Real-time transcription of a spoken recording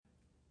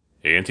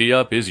Ante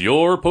Up is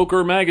your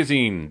poker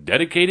magazine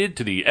dedicated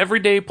to the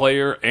everyday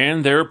player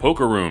and their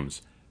poker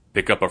rooms.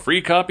 Pick up a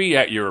free copy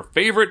at your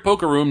favorite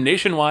poker room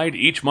nationwide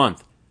each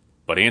month.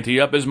 But Ante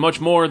Up is much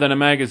more than a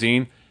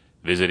magazine.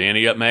 Visit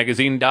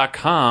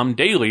AnteUpMagazine.com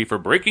daily for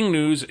breaking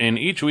news, and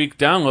each week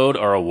download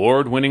our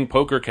award-winning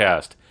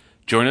PokerCast.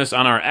 Join us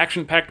on our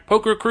action-packed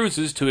poker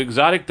cruises to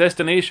exotic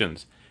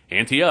destinations.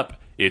 Ante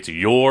Up, it's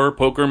your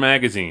poker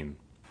magazine.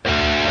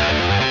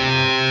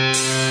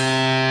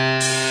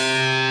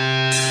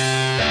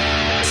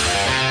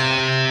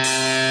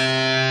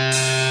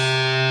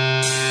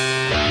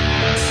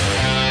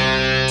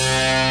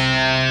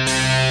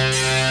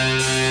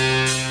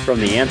 From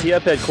the Ante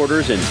Up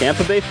headquarters in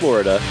Tampa Bay,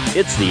 Florida,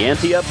 it's the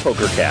Ante Up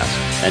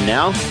PokerCast. And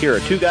now, here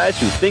are two guys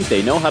who think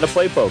they know how to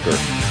play poker,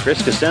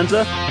 Chris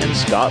Cosenza and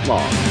Scott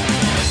Long.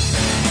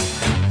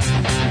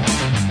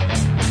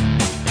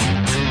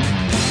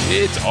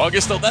 It's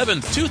August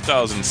 11th,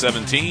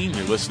 2017.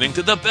 You're listening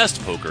to the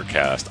best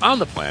PokerCast on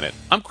the planet.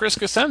 I'm Chris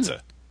Cosenza.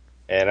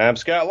 And I'm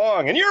Scott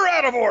Long, and you're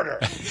out of order.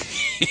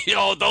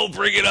 Yo, don't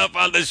bring it up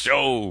on the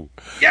show.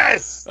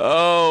 Yes!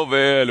 Oh,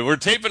 man. We're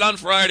taping on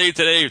Friday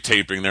today.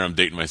 Taping there, I'm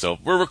dating myself.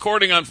 We're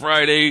recording on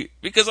Friday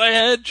because I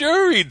had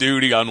jury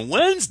duty on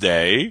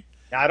Wednesday.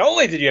 Not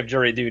only did you have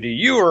jury duty,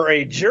 you were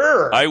a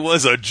juror. I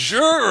was a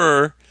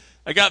juror.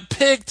 I got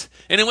picked,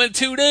 and it went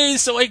 2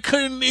 days, so I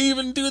couldn't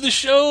even do the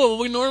show.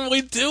 We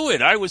normally do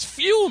it. I was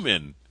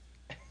fuming.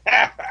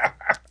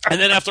 And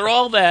then after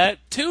all that,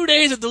 2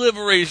 days of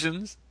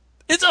deliberations,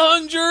 it's a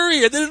hung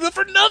jury. I did it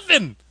for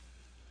nothing.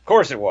 Of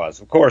course it was.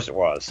 Of course it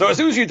was. So as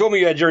soon as you told me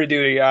you had jury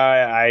duty,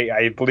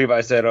 I believe I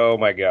said, oh,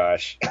 my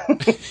gosh.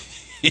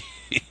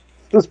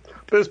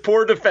 this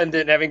poor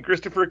defendant having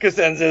Christopher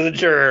Cosenza as a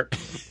juror.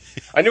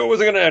 I knew it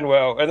wasn't going to end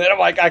well. And then I'm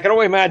like, I can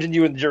only imagine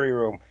you in the jury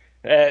room.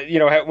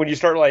 When you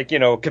start,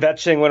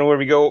 kvetching when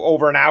we go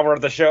over an hour of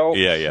the show.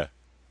 Yeah.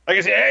 I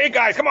can say, hey,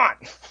 guys, come on.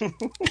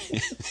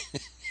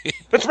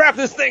 Let's wrap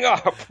this thing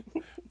up.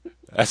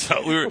 That's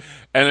how we were,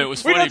 and it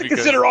was funny we have to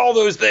consider all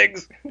those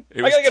things. I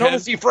gotta get home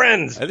and see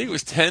friends. I think it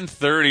was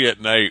 10:30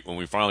 at night when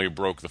we finally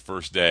broke the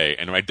first day,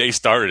 and my day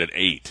started at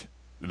 8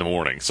 in the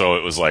morning, so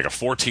it was like a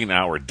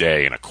 14-hour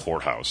day in a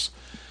courthouse.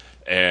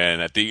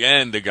 And at the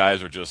end, the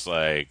guys were just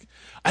like,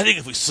 "I think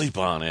if we sleep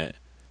on it,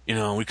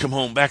 we come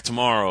home back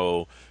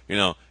tomorrow."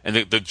 And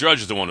the judge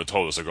is the one who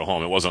told us to go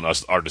home. It wasn't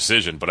our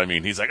decision, but I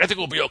mean, he's like, "I think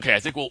we'll be okay. I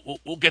think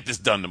we'll get this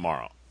done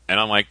tomorrow." And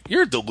I'm like,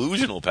 you're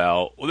delusional,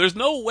 pal. Well, there's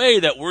no way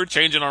that we're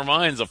changing our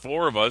minds, the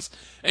four of us,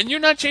 and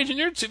you're not changing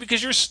yours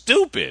because you're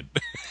stupid.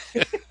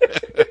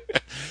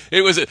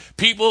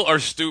 People are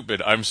stupid.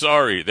 I'm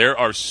sorry. There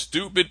are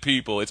stupid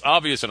people. It's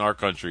obvious in our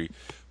country.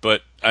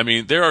 But, I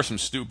mean, there are some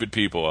stupid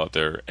people out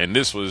there. And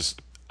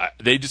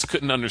they just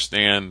couldn't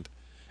understand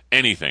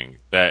anything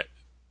that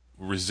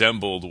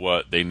resembled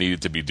what they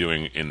needed to be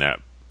doing in that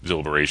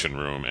deliberation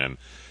room. And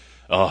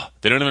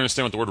they don't even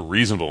understand what the word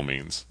reasonable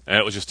means. And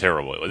it was just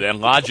terrible. And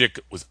logic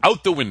was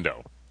out the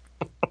window.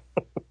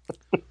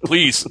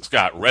 Please,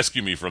 Scott,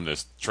 rescue me from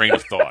this train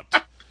of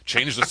thought.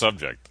 Change the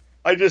subject.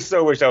 I just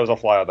so wish I was a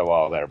fly on the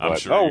wall there. But I'm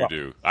sure you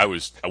do.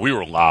 We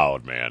were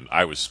loud, man.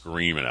 I was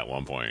screaming at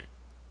one point.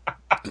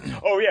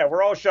 Oh, yeah,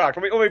 we're all shocked.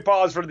 Let me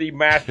pause for the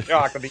mass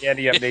shock of the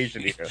Ante Up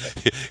Nation here.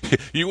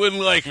 You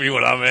wouldn't like me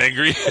when I'm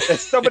angry.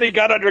 Somebody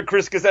got under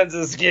Chris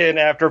Cosenza's skin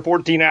after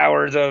 14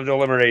 hours of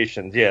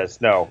deliberations. Yes,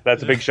 no,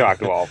 that's a big shock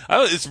to all. I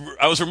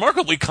was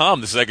remarkably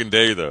calm the second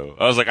day, though.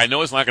 I was like, I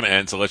know it's not going to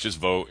end, so let's just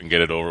vote and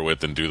get it over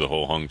with and do the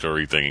whole hung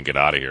jury thing and get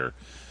out of here.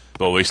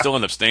 But we still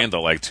end up staying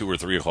till like 2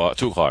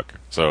 o'clock.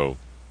 So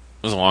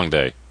it was a long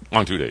day.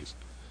 Long 2 days.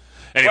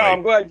 Anyway, well,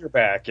 I'm glad you're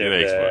back.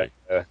 Thanks,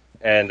 buddy.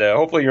 And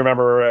hopefully you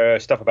remember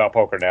stuff about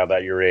poker now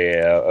that you're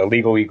a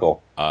legal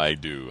eagle. I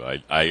do.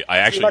 I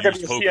actually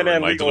used poker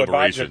in my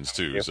deliberations,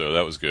 too, so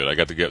that was good. I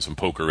got to get some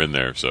poker in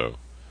there, so.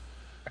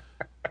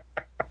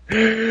 All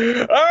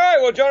right,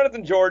 well,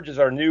 Jonathan George is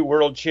our new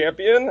world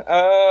champion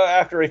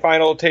after a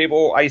final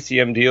table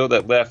ICM deal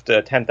that left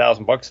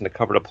 $10,000 in the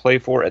cover to play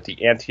for at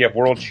the Ante Up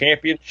World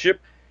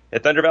Championship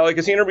at Thunder Valley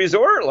Casino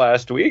Resort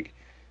last week.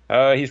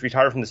 He's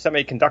retired from the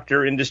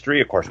semiconductor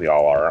industry. Of course, we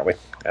all are, aren't we?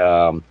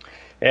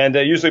 And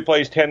usually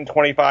plays 10,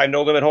 25,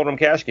 no-limit hold'em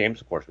cash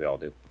games. Of course, we all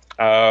do.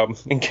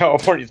 In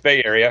California's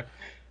Bay Area.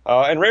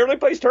 And rarely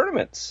plays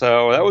tournaments.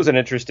 So that was an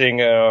interesting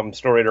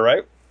story to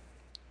write.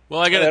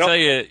 Well, I got to tell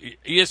you,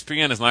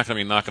 ESPN is not going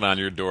to be knocking on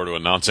your door to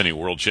announce any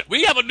world champion.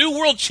 We have a new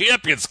world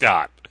champion,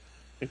 Scott.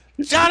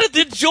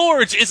 Jonathan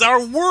George is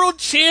our world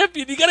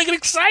champion. You got to get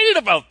excited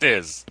about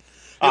this.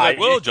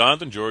 You're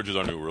Jonathan George is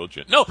our new world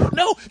champion.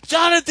 No,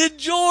 Jonathan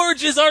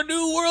George is our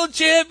new world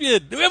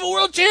champion. We have a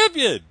world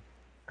champion.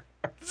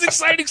 This is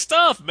exciting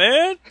stuff,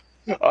 man.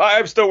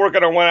 I'm still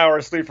working on 1 hour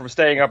of sleep from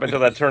staying up until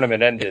that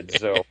tournament ended.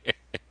 So,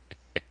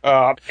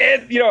 and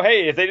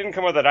hey, if they didn't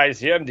come with that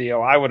ICM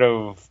deal, I would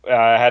have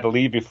had to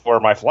leave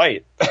before my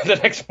flight the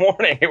next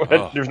morning.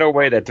 There's no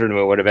way that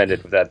tournament would have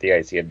ended without the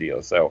ICM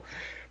deal. So,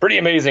 pretty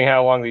amazing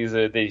how long these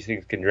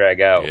things can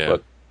drag out. Yeah.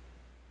 But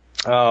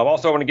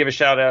Also, I want to give a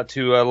shout out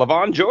to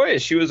Lavon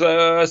Joyce. She was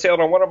sailed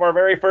on one of our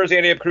very first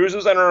Ante Up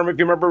cruises. I don't know if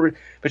you remember,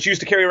 but she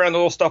used to carry around the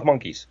little stuffed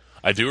monkeys.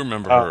 I do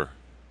remember her.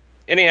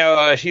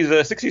 Anyhow, she's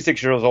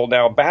 66 years old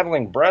now,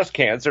 battling breast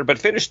cancer, but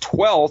finished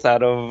 12th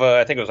out of,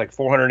 I think it was like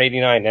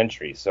 489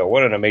 entries. So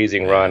what an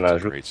amazing run. I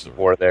was rooting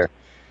for there.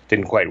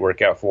 Didn't quite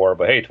work out for her,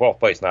 but hey, 12th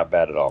place, not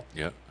bad at all.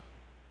 Yep.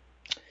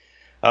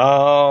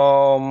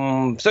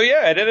 So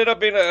yeah, it ended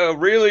up being a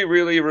really,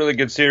 really, really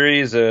good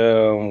series.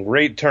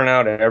 Great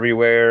turnout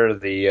everywhere.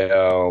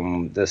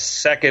 The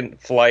second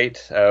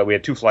flight, we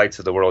had two flights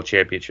of the World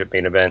Championship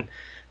main event.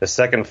 The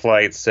second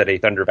flight set a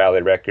Thunder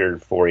Valley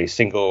record for a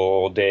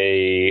single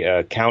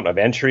day count of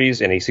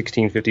entries in a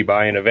 1650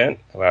 buy-in event.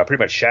 Pretty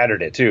much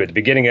shattered it too. At the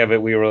beginning of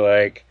it, we were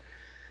like,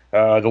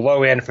 the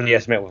low end for the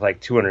estimate was like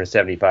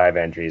 275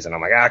 entries, and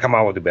I'm like, come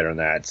on, we'll do better than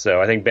that.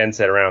 So I think Ben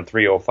said around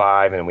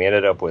 305, and we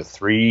ended up with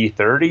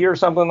 330 or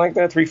something like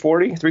that,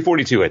 340,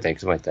 342, I think,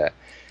 something like that.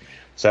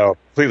 So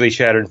completely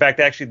shattered. In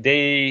fact,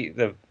 actually,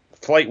 the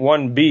flight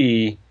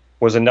 1B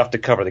was enough to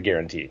cover the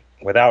guarantee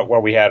without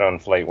what we had on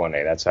flight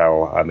 1A. That's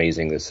how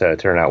amazing this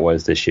turnout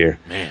was this year.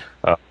 Man.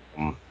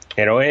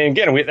 And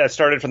again, that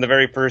started from the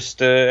very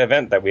first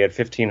event that we had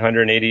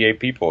 1,588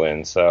 people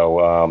in.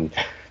 So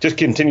just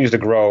continues to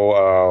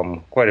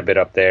grow quite a bit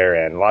up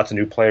there, and lots of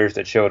new players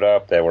that showed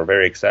up that were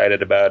very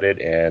excited about it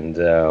and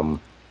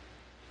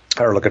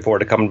are looking forward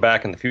to coming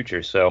back in the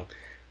future. So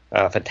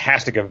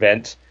fantastic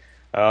event.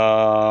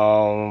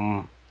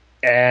 I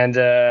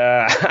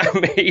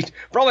made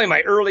probably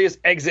my earliest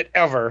exit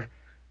ever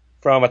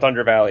from a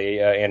Thunder Valley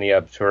Ante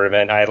Up Tour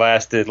event. I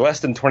lasted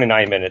less than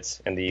 29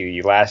 minutes in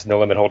the last No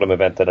Limit Hold'em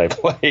event that I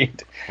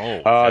played.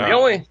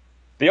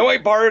 The only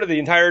part of the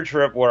entire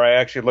trip where I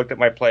actually looked at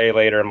my play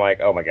later, I'm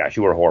like, oh my gosh,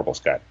 you were horrible,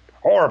 Scott.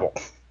 Horrible.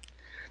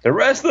 The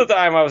rest of the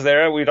time I was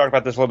there, we talked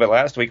about this a little bit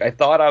last week, I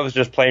thought I was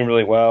just playing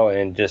really well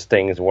and just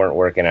things weren't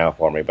working out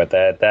for me. But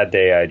that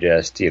day I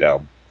just,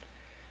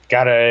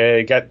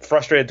 got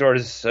frustrated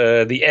towards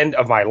the end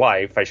of my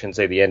life. I shouldn't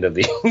say the end of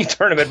the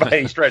tournament by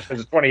any stretch, because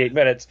it's 28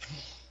 minutes.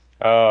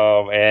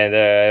 One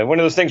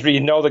of those things where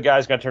the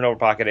guy's going to turn over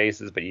pocket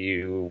aces, but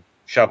you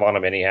shove on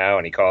him anyhow,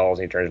 and he calls,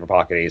 and he turns over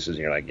pocket aces, and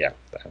you're like, yep.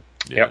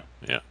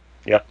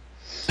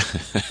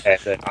 And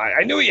then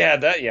I knew he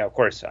had that. Yeah, of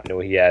course, I knew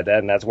he had that,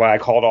 and that's why I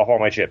called off all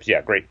my chips.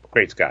 Yeah, great,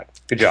 Scott.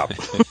 Good job.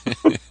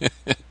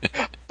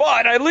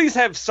 But I at least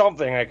have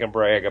something I can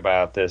brag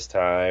about this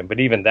time. But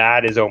even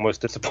that is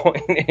almost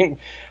disappointing.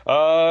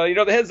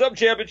 The Heads Up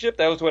Championship,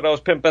 that was what I was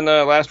pimping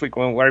last week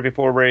right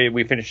before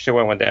we finished the show.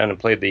 I went down and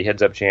played the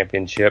Heads Up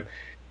Championship.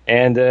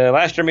 And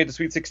last year I made the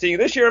Sweet 16.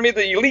 This year I made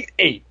the Elite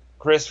 8,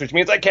 Chris, which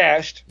means I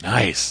cashed.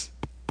 Nice.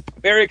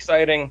 Very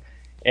exciting.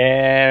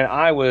 And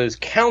I was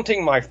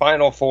counting my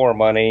Final Four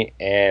money,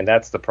 and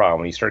that's the problem.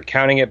 When you start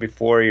counting it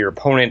before your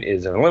opponent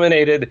is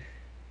eliminated,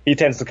 he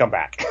tends to come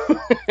back.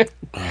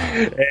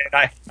 And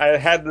I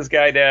had this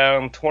guy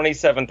down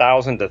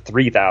 27,000 to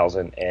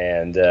 3,000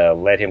 and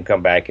let him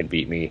come back and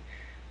beat me.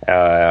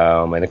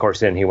 And of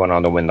course, then he went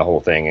on to win the whole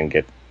thing and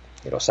get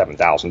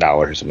 $7,000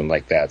 or something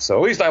like that. So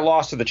at least I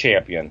lost to the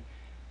champion.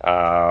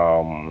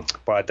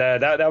 But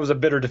that was a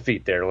bitter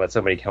defeat there to let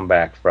somebody come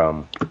back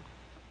from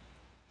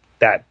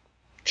that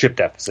chip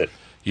deficit.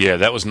 Yeah,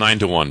 that was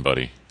 9-1,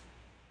 buddy.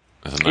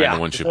 That's a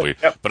 9-1 chip lead.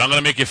 Yep. But I'm going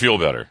to make you feel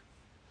better.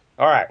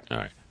 All right.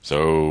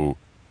 So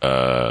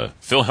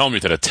Phil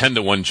Hellmuth had a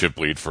 10-1 chip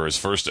lead for his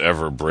first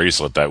ever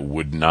bracelet that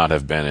would not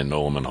have been in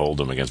No Limit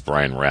Hold'em against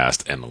Brian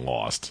Rast and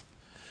lost.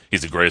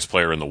 He's the greatest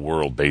player in the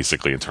world,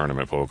 basically, in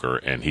tournament poker,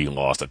 and he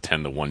lost a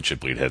 10-1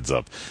 chip lead heads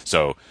up.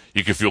 So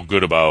you can feel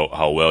good about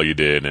how well you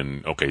did,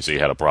 and okay, so you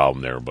had a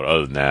problem there, but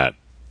other than that,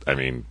 I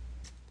mean,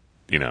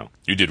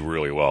 you did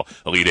really well.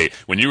 Elite 8.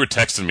 When you were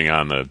texting me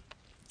on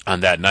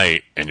that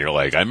night, and you're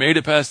like, I made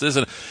it past this,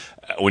 and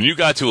when you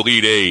got to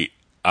Elite 8,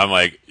 I'm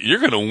like, you're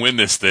going to win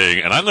this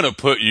thing, and I'm going to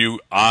put you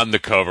on the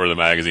cover of the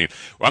magazine.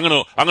 I'm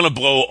going to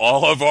blow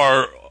all of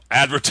our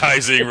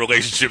advertising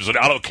relationships, and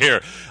I don't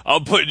care.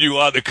 I'm putting you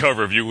on the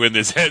cover if you win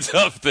this heads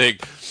up thing.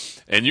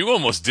 And you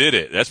almost did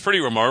it. That's pretty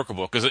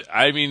remarkable, because,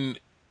 I mean,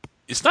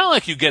 it's not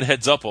like you get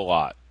heads up a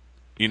lot.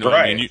 You know what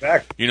I mean?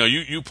 Exactly.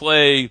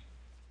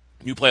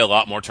 You play a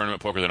lot more tournament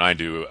poker than I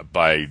do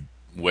by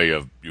way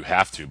of you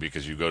have to,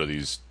 because you go to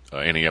these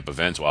Ante Up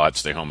events while I'd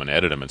stay home and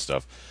edit them and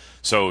stuff.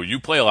 So you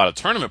play a lot of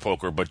tournament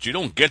poker, but you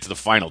don't get to the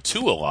final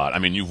two a lot. I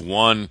mean, you've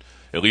won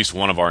at least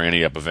one of our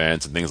Ante Up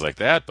events and things like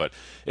that, but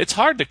it's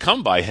hard to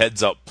come by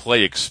heads-up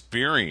play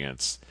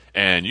experience,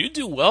 and you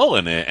do well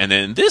in it. And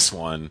then this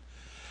one,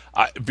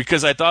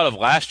 because I thought of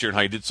last year and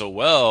how you did so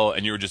well,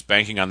 and you were just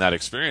banking on that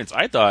experience,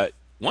 I thought,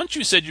 once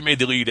you said you made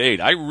the Elite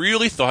 8, I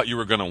really thought you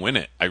were going to win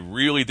it. I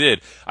really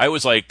did. I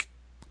was, like,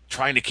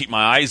 trying to keep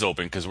my eyes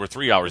open because we're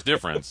 3 hours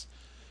difference.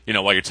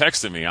 While you're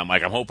texting me, I'm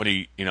like, I'm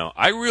hoping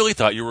I really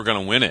thought you were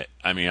going to win it.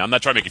 I mean, I'm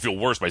not trying to make you feel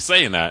worse by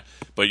saying that,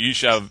 but you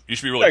should be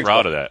really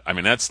proud of that. I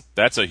mean,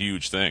 that's a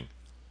huge thing.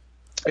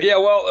 Yeah,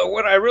 well,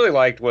 what I really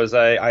liked was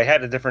I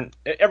had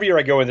every year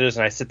I go into this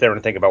and I sit there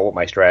and think about what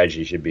my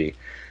strategy should be.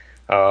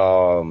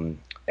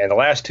 And the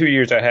last 2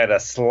 years, I had a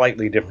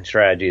slightly different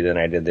strategy than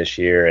I did this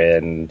year.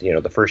 And,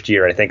 the first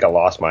year, I think I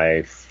lost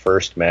my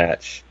first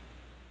match.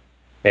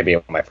 Maybe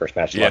my first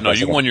match. Yeah, no,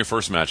 you won your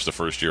first match the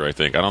first year, I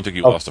think. I don't think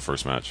you lost the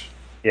first match.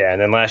 Yeah,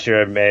 and then last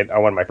year I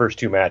won my first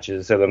 2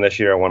 matches. So then this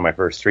year I won my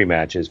first 3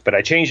 matches. But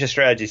I changed the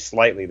strategy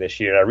slightly this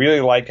year. I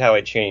really liked how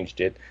I changed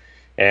it.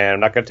 And I'm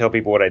not going to tell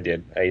people what I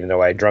did, even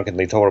though I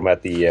drunkenly told them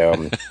at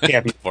the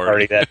camping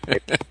party that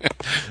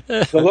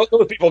so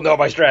those people know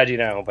my strategy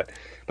now.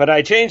 But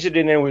I changed it,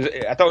 and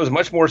I thought it was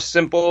much more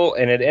simple,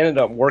 and it ended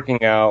up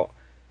working out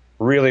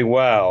really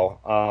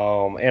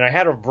well. And I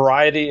had a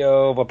variety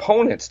of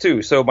opponents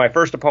too. So my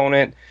first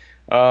opponent,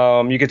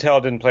 you could tell,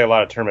 didn't play a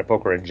lot of tournament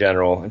poker in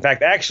general. In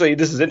fact, actually,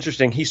 this is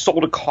interesting. He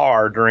sold a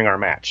car during our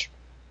match.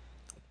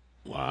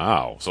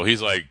 Wow! So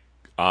he's like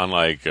on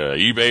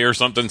eBay or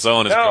something,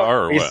 selling his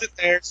car, or he's what? Sitting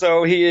there,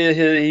 so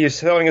he's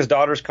selling his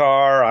daughter's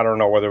car. I don't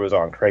know whether it was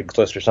on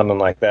Craigslist or something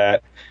like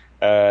that.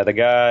 The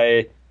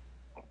guy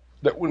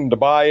that wanted to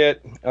buy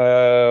it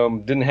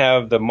didn't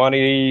have the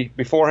money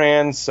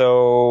beforehand,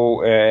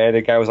 so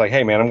the guy was like,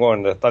 "Hey man, I'm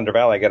going to Thunder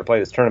Valley. I got to play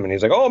this tournament."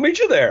 He's like, "Oh, I'll meet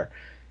you there."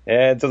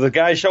 And so the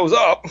guy shows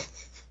up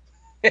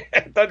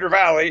at Thunder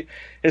Valley.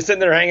 He's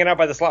sitting there hanging out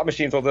by the slot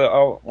machines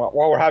while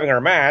we're having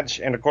our match.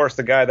 And of course,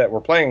 the guy that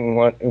we're playing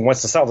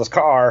wants to sell this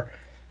car.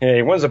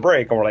 He wants a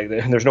break, and we're like,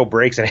 "There's no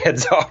breaks and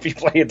heads off. You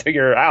play until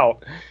you're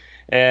out."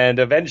 And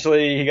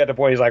eventually, he got to the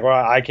point. He's like, "Well,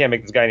 I can't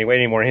make this guy any wait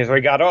anymore." And so he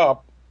got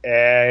up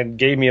and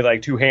gave me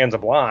 2 hands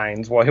of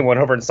blinds while he went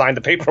over and signed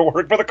the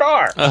paperwork for the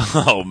car.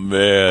 Oh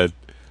man!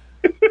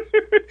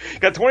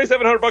 Got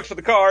 $2,700 for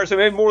the car, so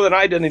maybe more than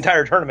I did in the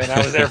entire tournament. I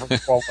was there for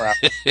 12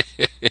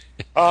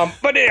 hours.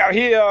 But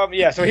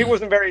yeah, so he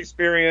wasn't very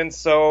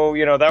experienced. So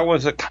that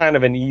was a kind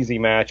of an easy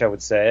match, I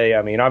would say.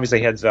 I mean,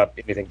 obviously heads up,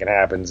 anything can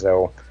happen.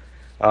 So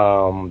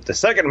the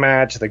second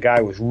match, the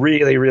guy was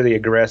really, really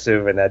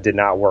aggressive, and that did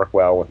not work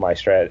well with my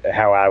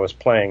how I was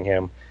playing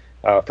him.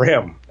 For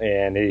him,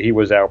 and he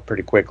was out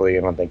pretty quickly,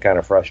 and I think kind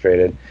of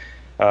frustrated.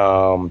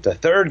 The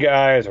third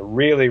guy is a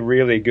really,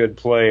 really good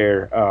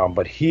player,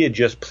 but he had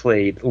just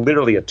played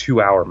literally a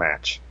 2-hour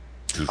match.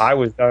 I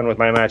was done with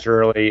my match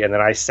early, and then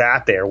I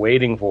sat there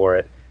waiting for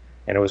it,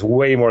 and it was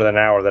way more than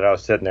an hour that I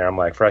was sitting there.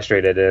 I'm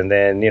frustrated, and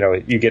then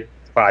you get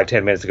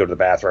 5-10 minutes to go to the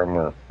bathroom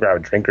or grab a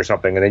drink or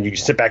something, and then you can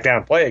sit back down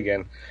and play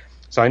again.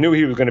 So I knew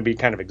he was going to be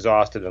kind of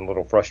exhausted and a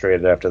little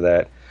frustrated after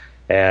that.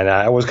 And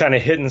I was kind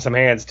of hitting some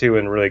hands, too,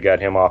 and really got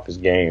him off his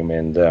game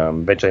and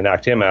eventually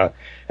knocked him out.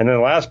 And then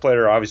the last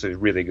player obviously was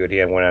really good. He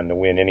had went on to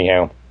win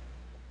anyhow,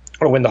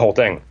 or win the whole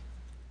thing.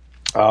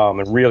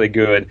 And really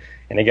good.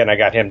 And, again, I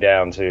got him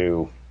down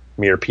to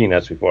mere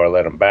peanuts before I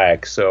let him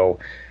back. So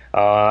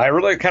I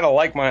really kind of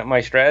like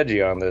my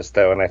strategy on this,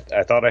 though, and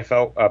I thought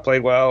I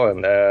played well.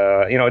 And,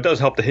 it does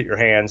help to hit your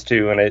hands,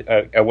 too,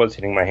 and I was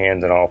hitting my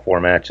hands in all 4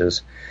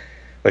 matches,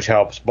 which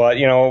helps. But,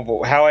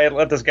 how I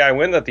let this guy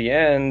win at the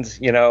end,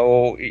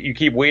 you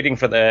keep waiting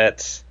for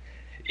that.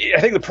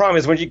 I think the problem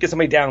is when you get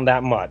somebody down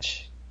that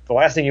much, the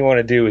last thing you want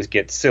to do is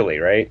get silly,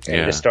 right?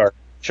 And just start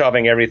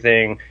shoving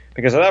everything.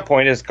 Because at that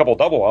point, it's a couple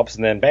double ups,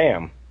 and then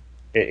bam,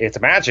 it's a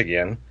match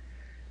again,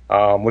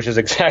 which is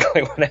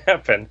exactly what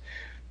happened.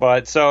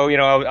 But so,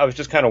 I was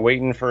just kind of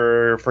waiting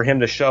for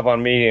him to shove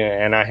on me,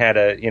 and I had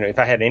if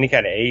I had any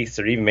kind of ace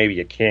or even maybe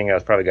a king, I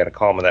was probably going to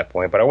call him at that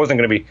point. But I wasn't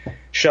going to be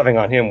shoving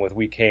on him with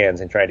weak hands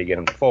and trying to get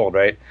him to fold,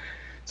 right?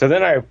 So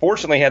then I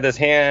fortunately had this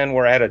hand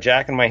where I had a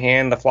jack in my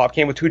hand. The flop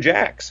came with 2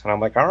 jacks. And I'm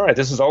like, all right,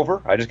 this is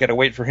over. I just got to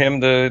wait for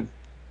him to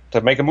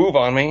make a move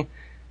on me.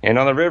 And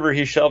on the river,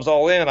 he shoves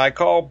all in. I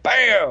call,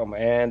 bam!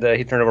 And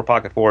he turned over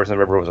pocket 4s, and the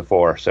river was a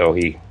 4. So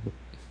he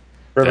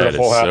rivered a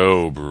full house.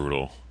 So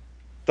brutal.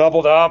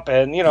 Doubled up,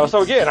 and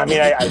so again, I mean,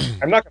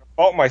 I'm not going to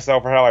fault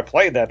myself for how I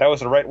played that. That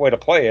was the right way to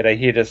play it.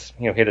 He just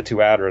hit a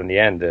 2-outer in the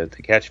end to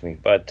catch me.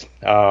 But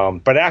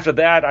after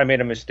that, I made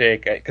a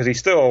mistake because I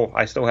still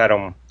had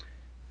him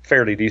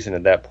fairly decent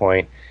at that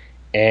point.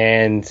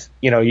 And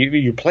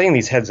you're playing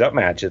these heads up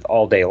matches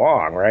all day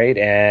long, right?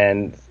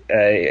 And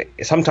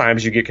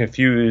sometimes you get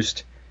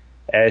confused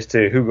as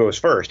to who goes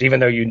first, even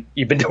though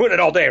you've been doing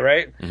it all day,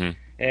 right? Mm-hmm.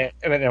 And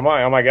then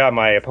oh my God,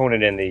 my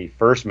opponent in the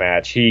first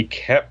match, he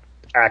kept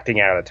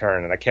acting out of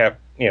turn, and I kept,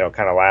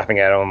 kind of laughing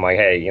at him. I'm like,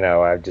 hey,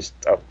 I just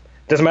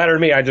doesn't matter to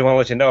me. I just want to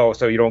let you know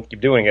so you don't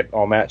keep doing it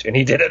all match. And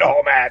he did it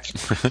all match.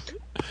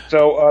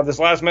 So this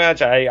last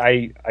match,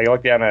 I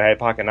looked down and I had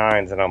pocket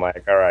 9s, and I'm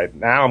like, all right,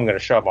 now I'm going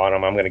to shove on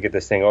him. I'm going to get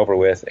this thing over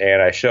with.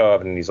 And I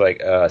shoved, and he's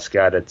like,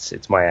 Scott,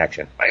 it's my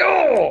action. I'm like,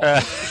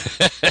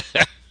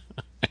 oh!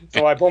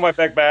 So I pull my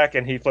deck back,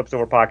 and he flips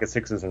over pocket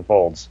 6s and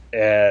folds.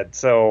 And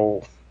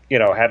so,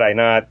 had I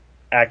not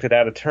acted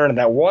out of turn, and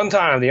that one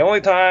time, the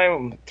only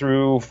time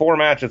through 4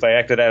 matches I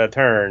acted out of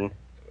turn,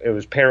 it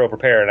was pair over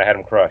pair, and I had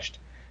him crushed.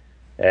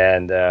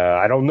 And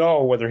I don't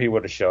know whether he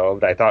would have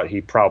shoved. I thought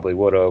he probably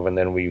would have, and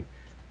then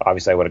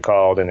obviously I would have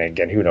called, and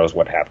again, who knows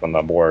what happened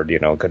on the board, it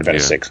could have been a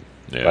 6.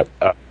 Yeah.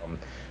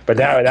 But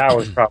that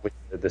was probably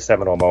the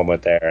seminal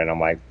moment there, and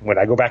I'm like, when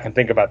I go back and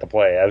think about the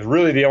play, that was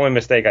really the only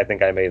mistake I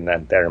think I made in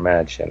that entire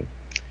match, and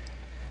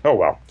oh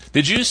well.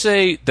 Did you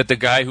say that the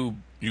guy who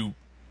you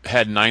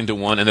had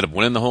 9-1, ended up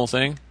winning the whole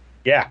thing?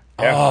 Yeah.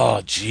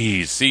 Oh,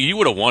 geez. See, you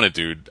would have won it,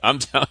 dude. I'm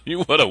telling you,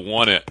 you would have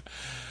won it.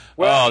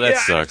 Well, that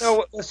sucks.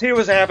 So let's see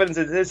what happens.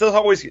 It's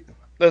always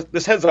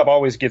this heads up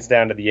always gets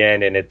down to the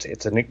end, and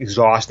it's an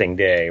exhausting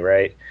day,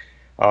 right?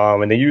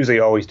 And they usually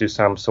always do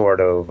some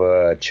sort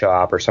of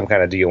chop or some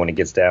kind of deal when it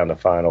gets down to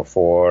Final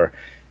Four.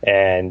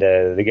 And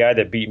the guy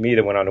that beat me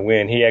that went on to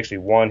win, he actually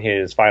won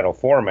his Final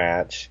Four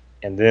match,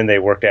 and then they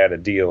worked out a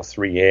deal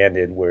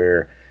 3-handed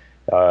where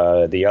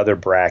the other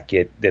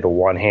bracket did a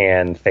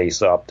one-hand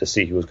face-up to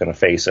see who was going to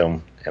face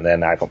him, and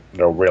then I don't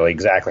know really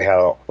exactly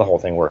how the whole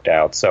thing worked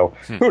out. So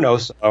who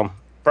knows?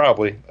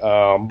 Probably.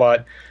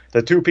 But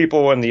the two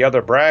people in the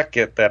other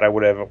bracket that I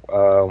would have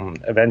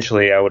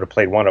eventually I would have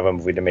played one of them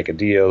if we didn't make a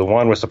deal. The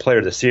one was the player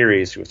of the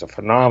series. He was a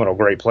phenomenal,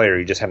 great player.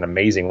 He just had an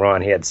amazing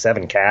run. He had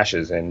 7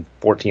 cashes in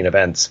 14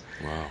 events,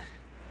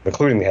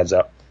 including the heads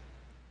up.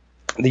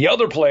 The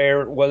other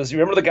player was, you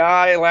remember the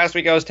guy last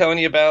week I was telling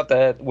you about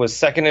that was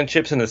second in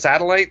chips in the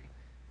satellite?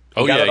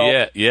 Oh,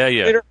 yeah.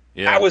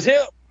 That was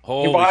him.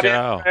 Holy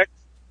cow.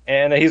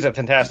 And he's a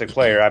fantastic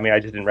player. I mean, I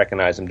just didn't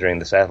recognize him during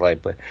the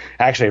satellite, but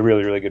actually a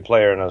really, really good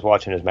player, and I was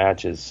watching his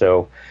matches.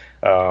 So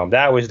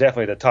that was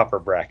definitely the tougher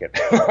bracket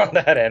on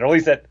that end,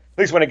 at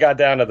least when it got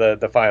down to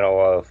the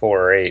final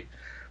 4 or 8.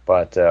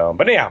 But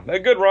yeah, a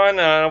good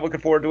run.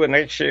 Looking forward to it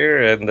next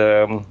year,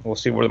 and we'll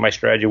see where my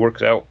strategy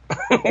works out.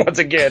 Once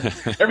again,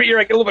 every year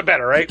I get a little bit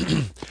better, right?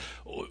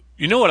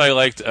 You know what I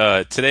liked?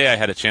 Today I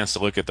had a chance to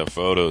look at the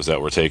photos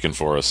that were taken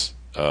for us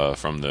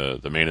from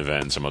the main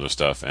event and some other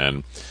stuff.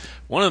 And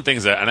one of the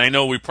things and I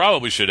know we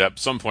probably should at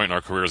some point in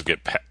our careers get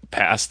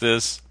past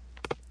this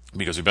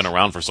because we've been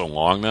around for so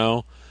long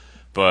now.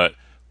 But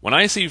when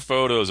I see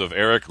photos of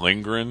Eric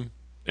Lindgren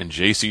and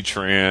J.C.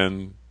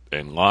 Tran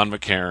and Lon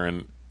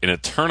McCarron in a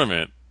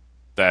tournament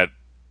that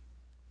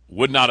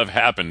would not have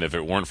happened if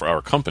it weren't for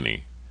our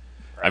company.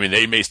 I mean,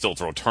 they may still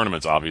throw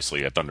tournaments,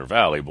 obviously, at Thunder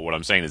Valley, but what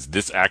I'm saying is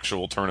this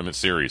actual tournament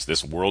series,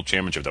 this world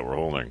championship that we're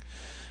holding,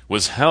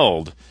 was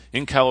held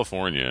in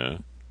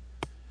California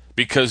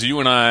because you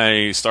and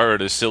I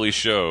started a silly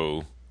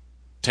show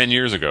 10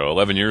 years ago,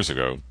 11 years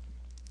ago,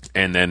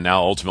 and then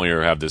now ultimately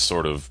we have this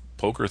sort of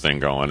poker thing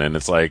going, and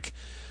it's like,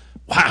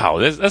 wow,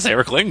 that's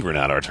Eric Lindgren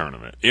at our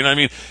tournament. You know what I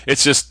mean?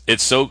 It's just,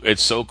 it's so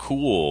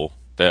cool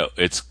that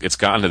it's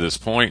gotten to this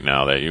point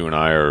now that you and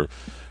I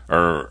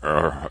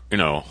are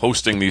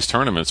hosting these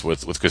tournaments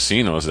with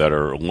casinos that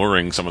are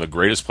luring some of the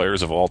greatest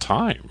players of all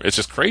time. It's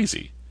just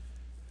crazy.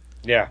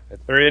 Yeah,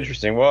 it's very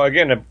interesting. Well,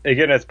 again,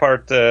 it's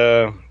part.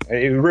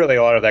 Really,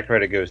 a lot of that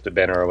credit goes to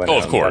Ben Irwin. Oh,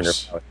 of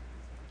course.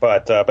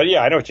 But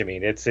yeah, I know what you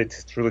mean. It's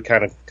really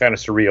kind of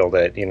surreal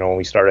that when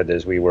we started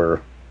this, we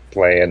were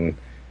playing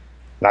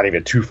not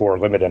even 2-4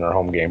 limit in our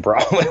home game,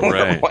 probably.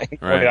 Right.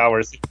 20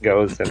 hours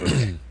goes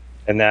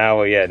and now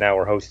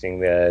we're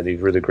hosting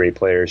these really great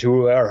players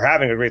who are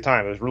having a great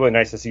time. It was really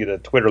nice to see the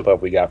Twitter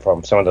love we got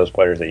from some of those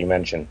players that you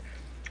mentioned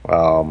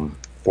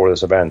for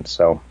this event.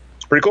 So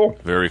it's pretty cool.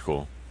 Very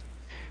cool.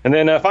 And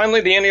then finally,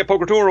 the Ante Up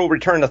Poker Tour will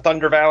return to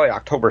Thunder Valley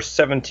October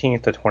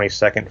 17th to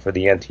 22nd for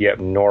the Ante Up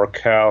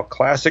NorCal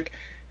Classic.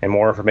 And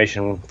more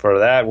information for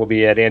that will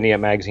be at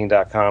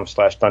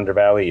anteupmagazine.com/Thunder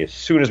Valley as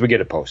soon as we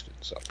get it posted.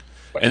 So,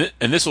 and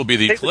this will be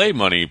the play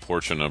money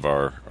portion of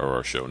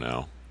our show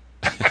now.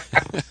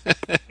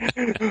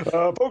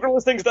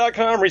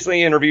 PokerListings.com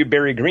recently interviewed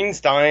Barry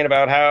Greenstein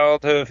about how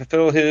to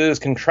fulfill his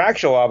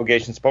contractual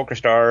obligations to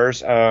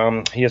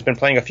PokerStars. He has been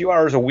playing a few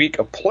hours a week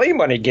of play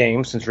money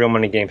games since real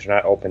money games are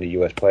not open to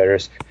U.S.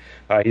 players.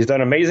 He's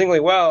done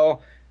amazingly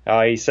well.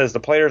 He says the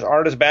players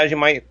aren't as bad as you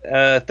might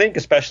think,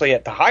 especially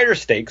at the higher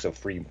stakes of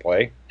free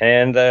play,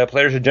 and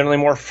players are generally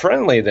more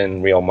friendly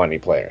than real money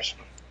players.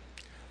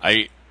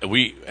 I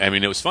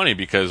mean, it was funny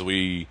because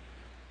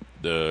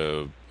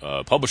the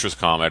publisher's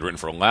column I'd written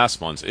for last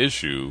month's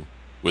issue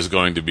was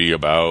going to be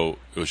about,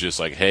 it was just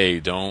like,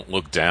 hey, don't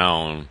look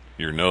down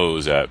your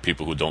nose at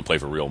people who don't play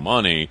for real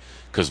money,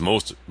 because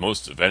most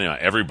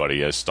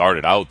everybody has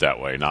started out that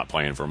way, not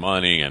playing for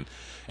money. And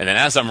then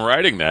as I'm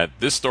writing that,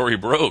 this story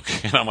broke,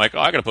 and I'm like, oh,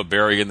 I got to put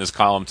Barry in this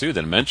column too,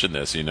 then mention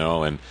this,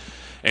 and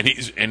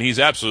he's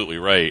absolutely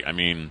right. I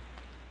mean,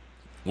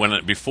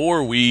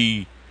 before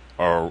we,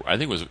 or I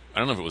think it was, I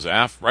don't know if it was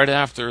right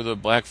after the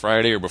Black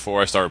Friday or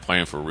before I started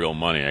playing for real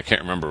money. I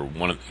can't remember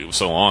it was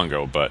so long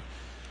ago, but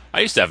I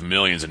used to have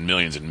millions and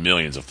millions and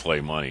millions of play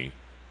money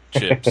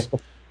chips,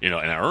 and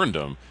I earned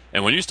them.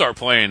 And when you start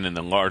playing in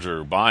the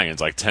larger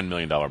buy-ins, like $10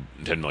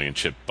 million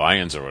chip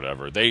buy-ins or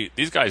whatever,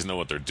 these guys know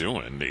what they're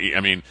doing. I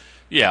mean,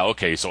 yeah,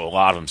 okay, so a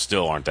lot of them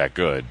still aren't that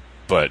good,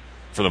 but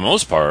for the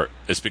most part,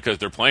 it's because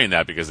they're playing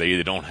that because they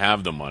either don't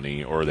have the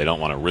money or they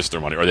don't want to risk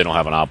their money or they don't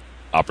have an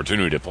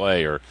opportunity to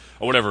play or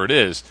whatever it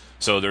is.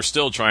 So they're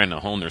still trying to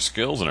hone their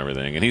skills and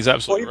everything. And he's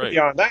absolutely right.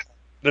 Beyond that,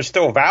 there's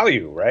still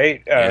value,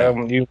 right?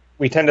 Yeah.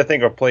 We tend to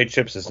think of play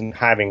chips as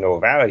having no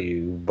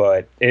value,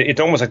 but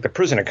it's almost like the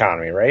prison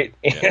economy, right?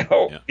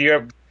 Yeah. You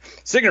have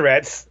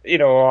cigarettes, in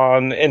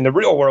the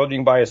real world, you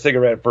can buy a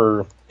cigarette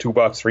for $2,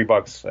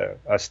 $3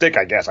 a stick,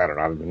 I guess. I don't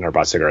know. I've never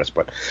bought cigarettes,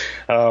 but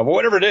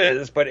whatever it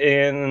is. But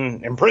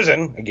in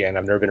prison, again,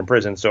 I've never been in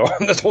prison, so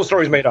this whole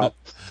story's made up.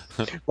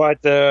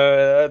 But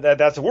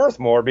that's worth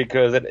more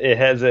because it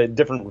has a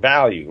different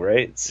value,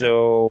 right?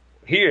 So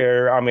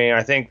here, I mean,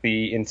 I think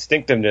the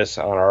instinctiveness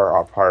on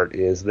our part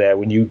is that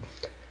when you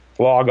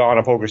log on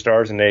to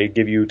PokerStars and they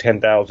give you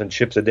 10,000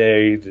 chips a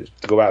day to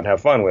go out and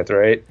have fun with,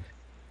 right?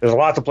 There's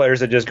lots of players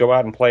that just go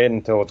out and play it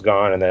until it's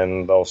gone, and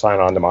then they'll sign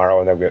on tomorrow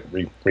and they'll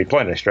get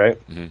replenished, right?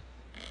 Mm-hmm.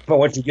 But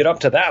once you get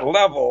up to that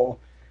level,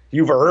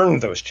 you've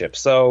earned those chips.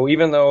 So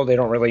even though they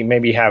don't really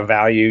maybe have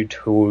value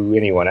to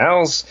anyone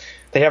else,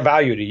 they have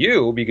value to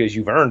you because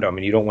you've earned them,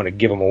 and you don't want to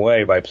give them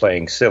away by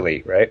playing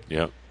silly, right?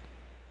 Yeah.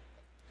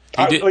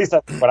 At least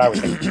that's what I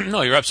was thinking.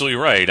 No, you're absolutely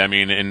right. I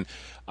mean, and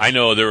I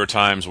know there were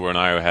times when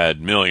I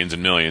had millions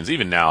and millions.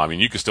 Even now, I mean,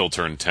 you could still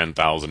turn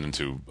 10,000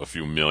 into a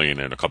few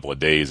million in a couple of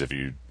days if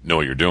you know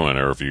what you're doing,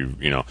 or if you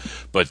know.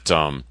 But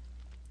I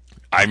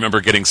remember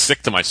getting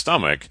sick to my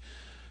stomach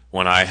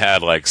when I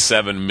had like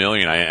 7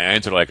 million. I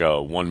entered like a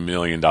 $1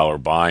 million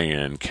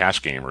buy-in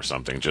cash game or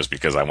something just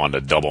because I wanted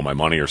to double my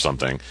money or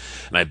something,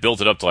 and I built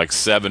it up to like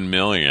 7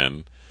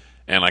 million.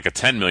 And like a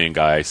 10 million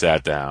guy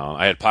sat down.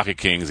 I had pocket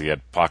kings. He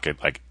had pocket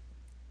like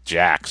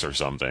jacks or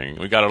something.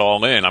 We got it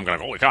all in. I'm going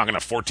to, holy cow, I'm going to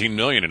have 14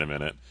 million in a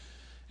minute.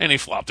 And he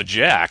flopped a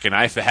jack, and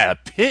I had a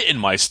pit in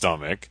my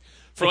stomach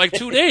for like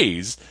 2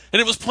 days,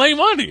 and it was play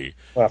money.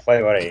 Well,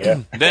 play money,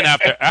 yeah. Then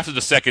after the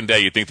second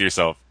day, you think to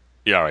yourself,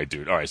 yeah, all right,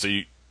 dude. All right, so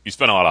you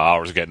spent a lot of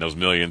hours getting those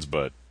millions,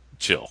 but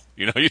chill.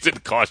 It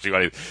didn't cost you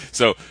anything.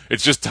 So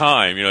it's just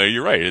time.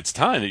 You're right. It's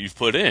time that you've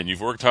put in. You've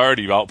worked hard.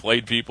 You've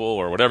outplayed people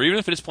or whatever. Even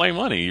if it's playing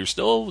money, you're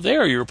still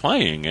there. You're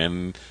playing,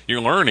 and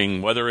you're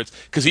learning whether it's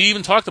 – because he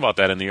even talked about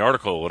that in the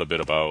article a little bit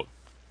about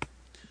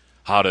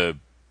how to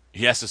 –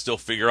 he has to still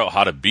figure out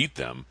how to beat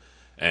them,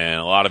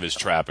 and a lot of his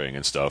trapping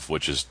and stuff,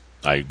 which is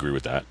 – I agree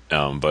with that.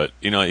 But,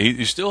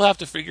 you still have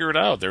to figure it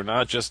out. They're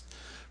not just –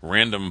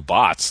 random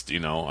bots,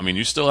 I mean,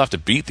 you still have to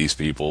beat these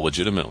people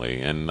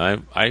legitimately, and my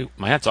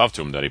hat's off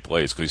to him that he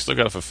plays, because he's still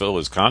got to fulfill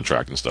his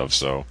contract and stuff,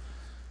 so,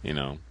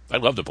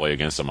 I'd love to play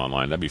against him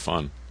online. That'd be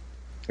fun.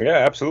 Yeah,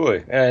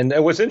 absolutely. And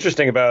what's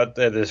interesting about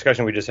the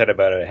discussion we just had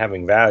about it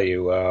having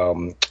value,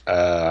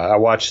 I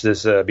watched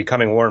this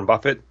Becoming Warren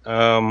Buffett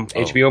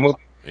HBO movie.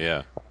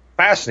 Yeah.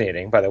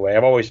 Fascinating, by the way.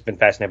 I've always been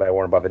fascinated by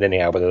Warren Buffett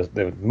anyhow, but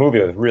the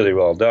movie was really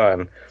well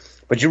done.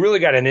 But you really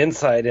got an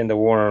insight into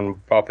Warren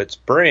Buffett's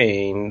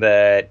brain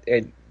that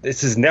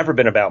this has never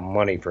been about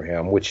money for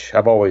him, which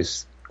I've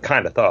always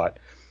kind of thought.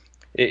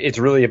 It's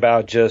really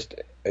about just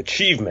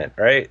achievement,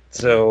 right?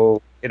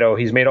 So,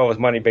 he's made all his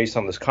money based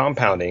on this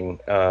compounding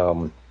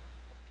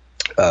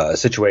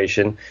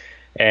situation.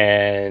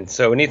 And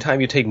so anytime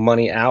you take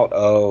money out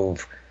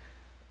of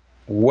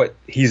what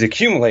he's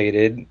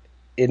accumulated,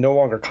 it no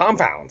longer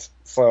compounds.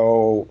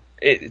 So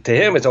to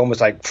him, it's almost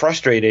like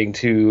frustrating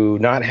to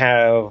not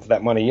have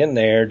that money in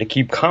there to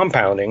keep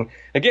compounding.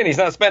 Again, he's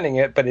not spending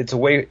it, but it's a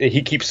way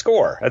he keeps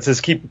score. That's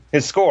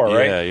his score,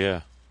 right? Yeah,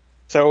 yeah.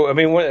 So, I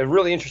mean, a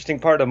really interesting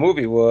part of the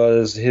movie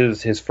was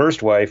his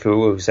first wife,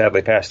 who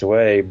sadly passed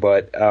away,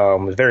 but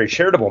was very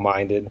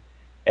charitable-minded.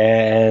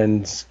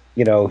 And,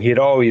 he had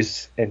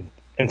always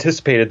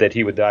anticipated that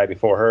he would die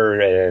before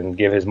her and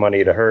give his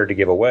money to her to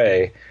give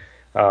away.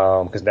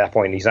 Because at that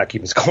point he's not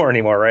keeping score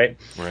anymore, right?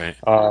 Right.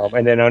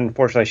 And then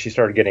unfortunately she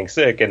started getting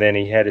sick, and then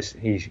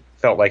he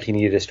felt like he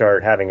needed to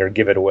start having her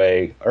give it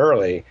away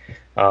early.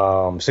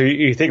 So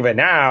you think of it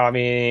now. I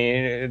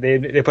mean,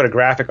 they put a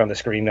graphic on the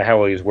screen of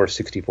how he was worth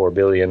 $64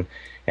 billion,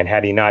 and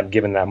had he not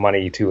given that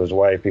money to his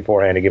wife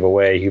beforehand to give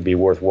away, he'd be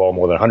worth well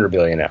more than $100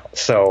 billion now.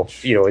 So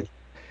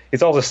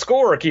it's all the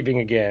score keeping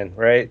again,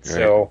 right?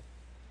 So.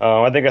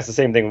 I think that's the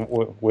same thing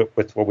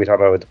with what we talk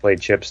about with the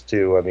played chips,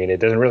 too. I mean, it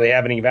doesn't really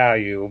have any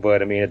value,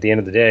 but, I mean, at the end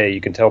of the day, you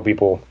can tell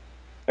people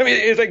 – I mean,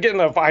 it's like getting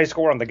a high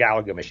score on the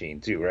Galaga machine,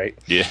 too, right?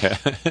 Yeah.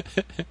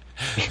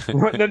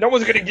 No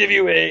one's going to give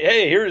you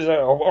hey, here's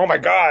oh, my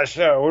gosh,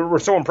 we're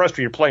so impressed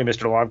with your play,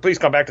 Mr. Long. Please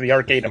come back to the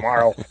arcade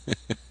tomorrow.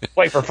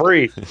 Play for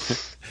free.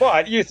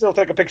 But you still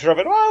take a picture of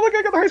it. Oh, look,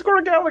 I got the high score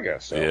on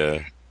Galaga. So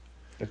yeah.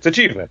 It's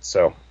achievement,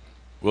 so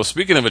 – Well,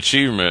 speaking of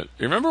achievement,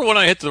 remember when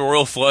I hit the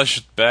Royal Flush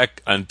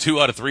back on 2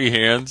 out of 3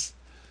 hands?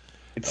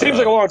 It seems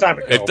like a long time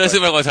ago. It does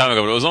seem like a long time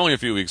ago, but it was only a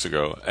few weeks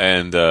ago.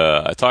 And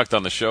I talked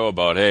on the show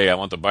about, hey, I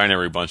want the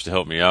Binary Bunch to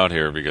help me out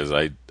here because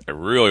I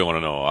really want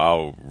to know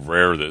how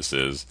rare this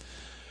is.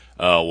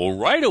 Well,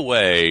 right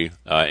away,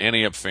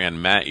 Ante-Up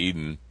fan Matt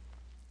Eden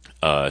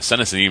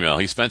sent us an email.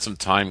 He spent some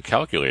time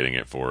calculating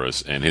it for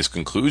us, and his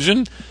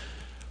conclusion,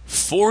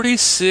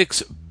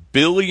 46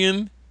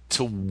 billion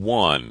to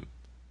 1.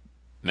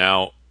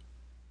 Now,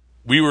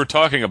 we were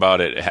talking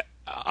about it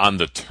on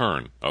the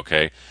turn,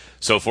 okay?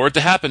 So for it to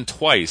happen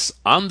twice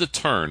on the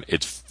turn,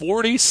 it's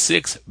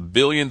 46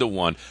 billion to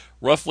 1,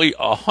 roughly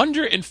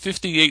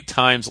 158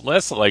 times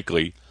less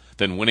likely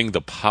than winning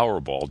the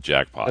Powerball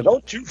jackpot. Now,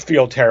 don't you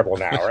feel terrible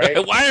now,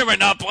 right? Why am I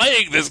not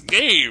playing this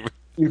game?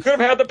 You could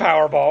have had the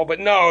Powerball, but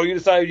no, you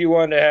decided you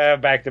wanted to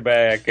have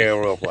back-to-back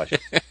Royal Flush.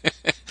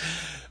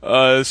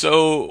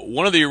 So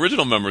one of the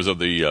original members of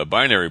the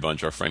Binary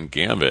Bunch, our friend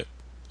Gambit,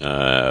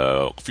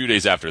 a few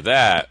days after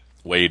that,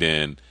 weighed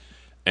in,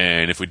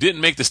 and if we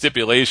didn't make the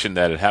stipulation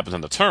that it happens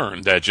on the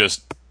turn, that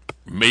just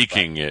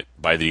making it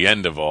by the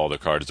end of all the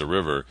cards the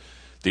river,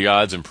 the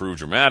odds improved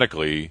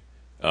dramatically,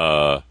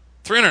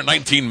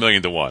 319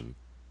 million to 1.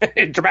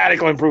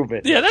 Dramatic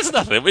improvement. Yeah, that's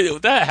nothing.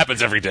 That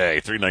happens every day.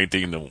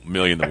 319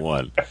 million to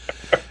 1.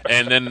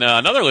 And then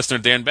another listener,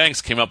 Dan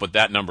Banks, came up with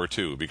that number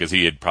too, because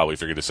he had probably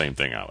figured the same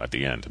thing out at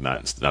the end,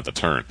 not the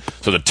turn.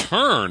 So the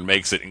turn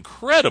makes it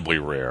incredibly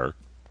rare,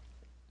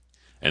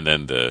 and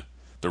then the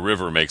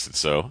river makes it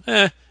so,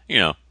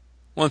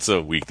 once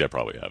a week that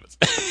probably happens.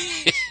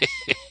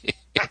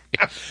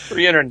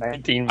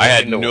 319 million. I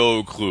had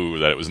no clue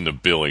that it was in the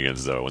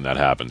billions, though, when that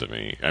happened to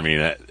me. I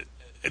mean,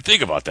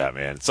 think about that,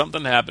 man.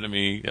 Something happened to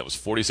me that was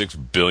 46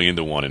 billion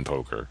to 1 in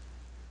poker.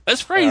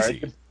 That's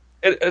crazy.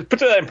 Right. Put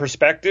that in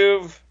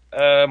perspective.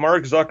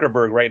 Mark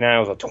Zuckerberg right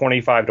now is a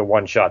 25 to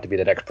 1 shot to be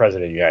the next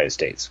president of the United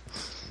States.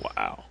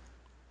 Wow.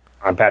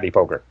 On Paddy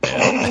Poker.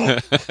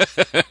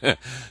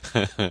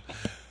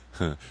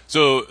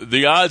 So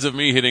the odds of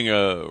me hitting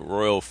a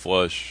royal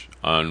flush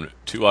on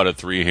 2 out of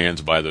 3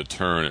 hands by the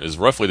turn is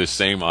roughly the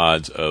same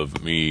odds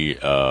of me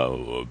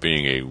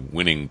being a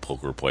winning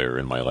poker player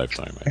in my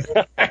lifetime.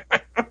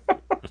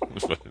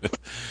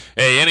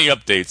 Hey, any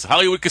updates?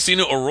 Hollywood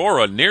Casino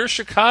Aurora near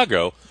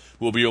Chicago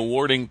will be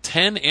awarding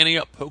 10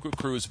 Ante-Up Poker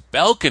Cruise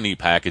balcony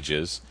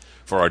packages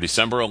for our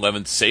December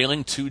 11th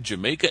sailing to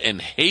Jamaica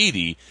and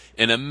Haiti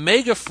in a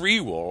mega free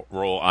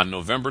roll on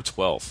November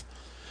 12th.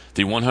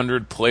 The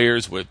 100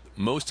 players with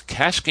most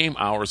cash game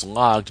hours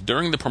logged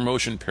during the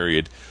promotion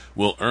period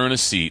will earn a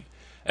seat,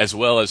 as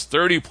well as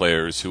 30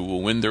 players who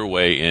will win their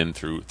way in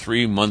through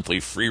 3 monthly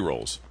free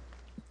rolls.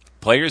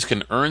 Players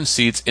can earn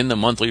seats in the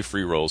monthly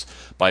free rolls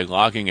by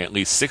logging at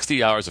least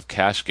 60 hours of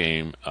cash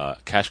games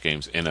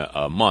in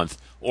a month,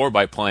 or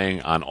by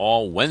playing on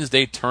all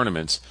Wednesday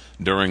tournaments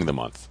during the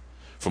month.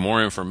 For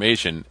more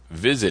information,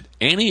 visit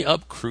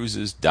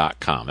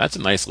AnteUpCruises.com. That's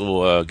a nice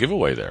little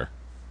giveaway there.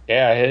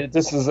 Yeah,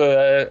 this is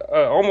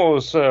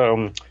almost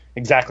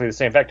exactly the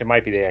same. In fact, it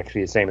might be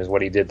actually the same as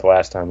what he did the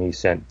last time he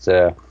sent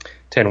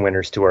 10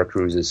 winners to our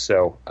cruises.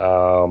 So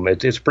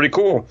it's pretty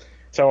cool.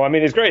 So, I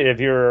mean, it's great. If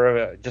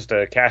you're just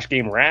a cash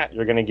game rat,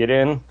 you're going to get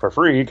in for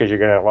free because you're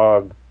going to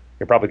log.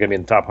 You're probably going to be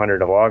in the top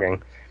 100 of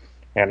logging.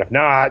 And if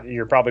not,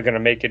 you're probably going to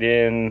make it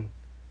in,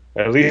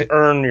 at least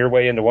earn your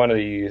way into one of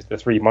the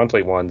 3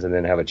 monthly ones, and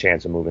then have a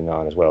chance of moving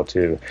on as well,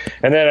 too.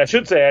 And then I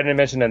should say, I didn't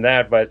mention in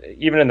that, but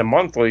even in the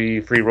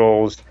monthly free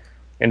rolls,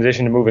 in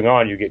addition to moving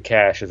on, you get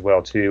cash as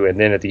well, too. And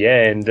then at the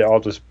end, all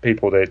those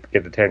people that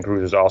get the 10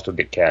 cruises also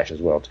get cash as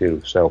well,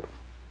 too. So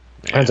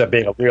it ends up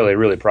being a really,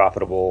 really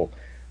profitable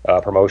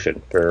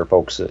promotion for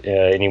folks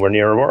anywhere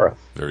near Aurora.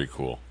 Very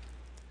cool.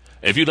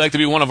 If you'd like to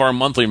be one of our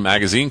monthly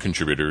magazine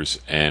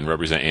contributors and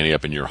represent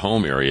Ante-Up in your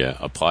home area,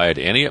 apply at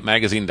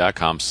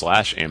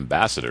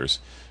anteupmagazine.com/ambassadors.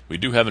 We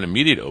do have an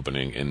immediate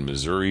opening in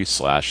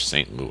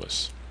Missouri/St.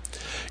 Louis.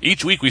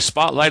 Each week we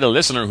spotlight a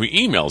listener who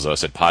emails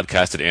us at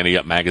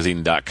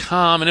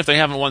podcast@anteupmagazine.com, and if they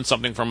haven't won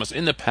something from us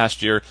in the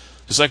past year,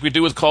 just like we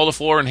do with Call to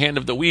Floor and Hand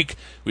of the Week,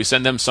 we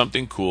send them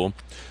something cool.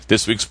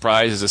 This week's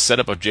prize is a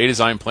setup of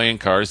J-Design playing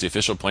cards, the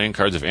official playing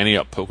cards of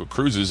Ante-Up Poker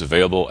Cruises,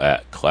 available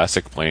at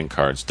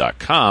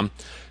classicplayingcards.com.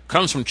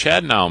 Comes from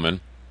Chad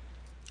Nauman.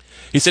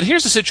 He said,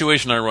 here's a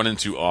situation I run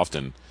into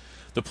often.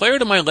 The player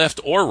to my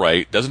left or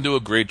right doesn't do a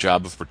great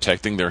job of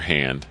protecting their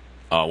hand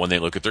when they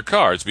look at their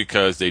cards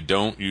because they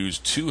don't use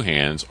 2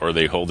 hands or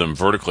they hold them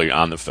vertically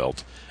on the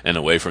felt and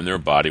away from their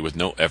body with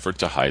no effort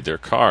to hide their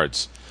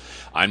cards.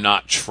 I'm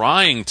not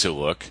trying to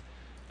look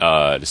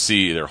to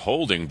see their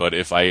holding, but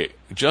if I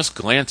just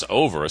glance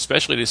over,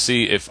 especially to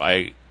see if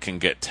I can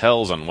get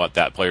tells on what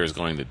that player is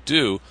going to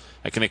do,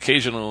 I can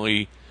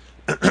occasionally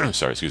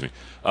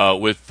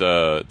with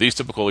these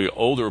typically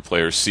older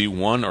players see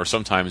one or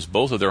sometimes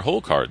both of their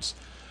hole cards.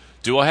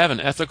 Do I have an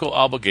ethical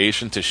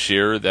obligation to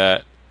share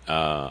that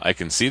I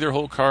can see their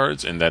hole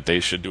cards and that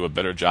they should do a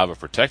better job of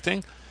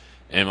protecting?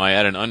 Am I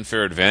at an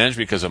unfair advantage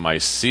because of my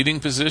seating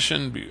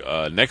position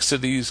next to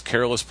these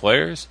careless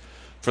players?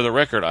 For the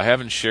record, I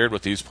haven't shared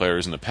with these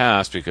players in the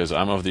past because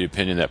I'm of the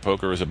opinion that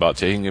poker is about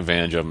taking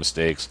advantage of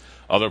mistakes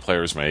other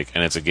players make,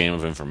 and it's a game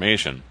of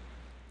information.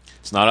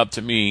 It's not up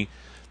to me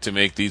to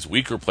make these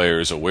weaker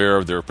players aware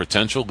of their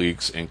potential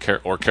leaks and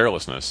or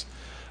carelessness.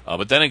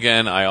 But then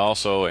again, I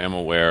also am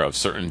aware of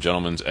certain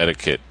gentlemen's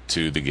etiquette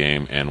to the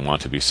game and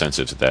want to be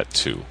sensitive to that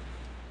too.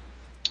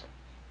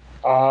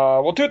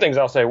 Well, 2 things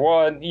I'll say.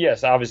 One,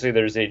 yes, obviously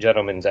there's a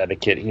gentleman's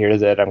etiquette here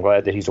that I'm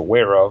glad that he's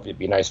aware of. It'd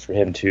be nice for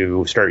him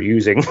to start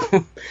using.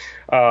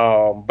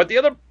 But the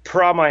other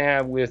problem I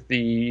have with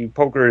the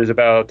poker is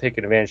about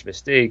taking advantage of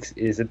mistakes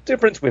is the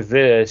difference with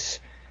this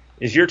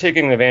is you're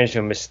taking advantage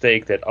of a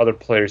mistake that other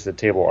players at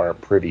the table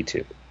aren't privy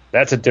to.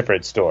 That's a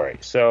different story.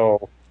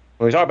 So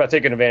when we talk about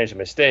taking advantage of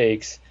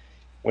mistakes,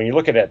 when you're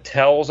looking at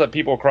tells at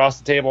people across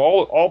the table,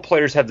 all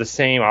players have the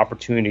same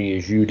opportunity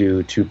as you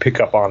do to pick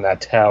up on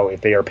that tell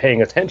if they are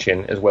paying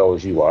attention as well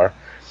as you are.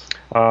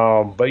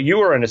 But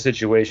you are in a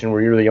situation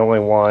where you're the only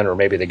one, or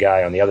maybe the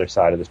guy on the other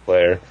side of this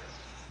player,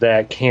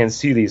 that can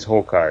see these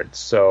hole cards.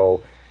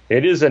 So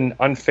it is an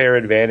unfair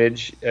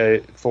advantage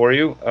for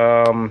you.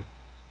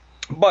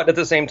 But at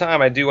the same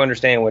time, I do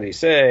understand what he's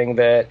saying,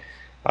 that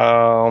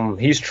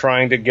he's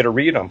trying to get a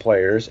read on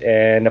players.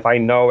 And if I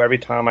know every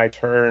time I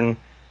turn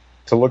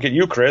to look at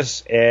you,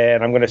 Chris,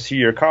 and I'm going to see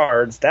your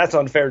cards, that's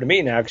unfair to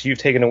me now because you've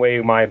taken away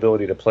my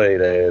ability to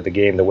play the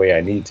game the way I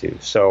need to.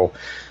 So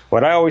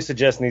what I always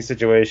suggest in these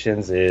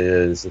situations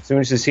is, as soon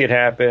as you see it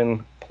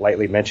happen,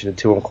 politely mention it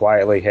to him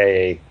quietly.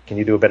 Hey, can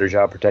you do a better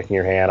job protecting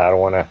your hand? I don't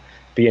want to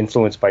be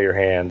influenced by your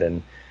hand.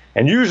 And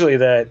usually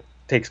that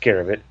takes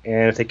care of it.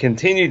 And if they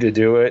continue to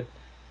do it,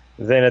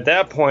 then at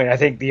that point, I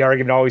think the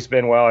argument always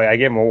been, well, I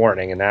gave him a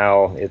warning, and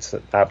now it's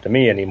not up to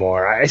me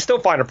anymore. I still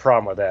find a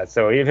problem with that.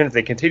 So even if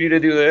they continue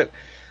to do that,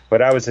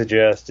 what I would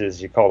suggest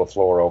is you call the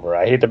floor over.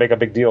 I hate to make a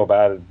big deal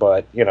about it,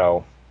 but,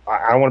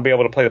 I want to be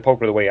able to play the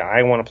poker the way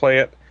I want to play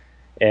it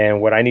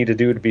and what I need to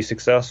do to be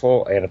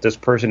successful. And if this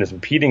person is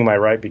impeding my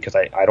right because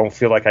I don't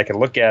feel like I can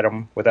look at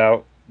them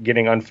without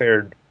getting an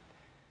unfair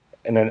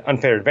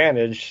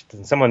advantage,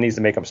 then someone needs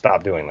to make them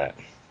stop doing that.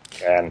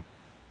 And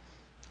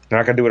they're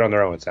not going to do it on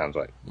their own, it sounds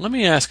like. Let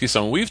me ask you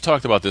something. We've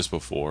talked about this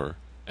before,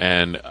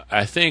 and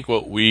I think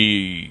what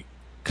we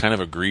kind of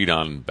agreed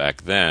on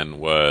back then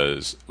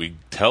was we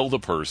tell the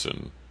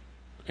person,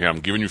 here,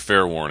 I'm giving you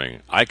fair warning.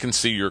 I can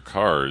see your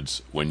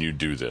cards when you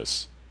do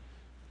this.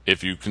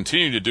 If you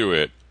continue to do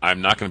it,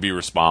 I'm not going to be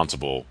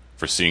responsible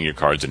for seeing your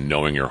cards and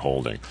knowing you're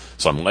holding.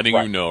 So I'm letting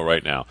you know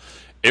right now.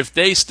 If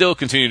they still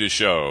continue to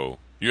show,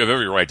 you have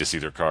every right to see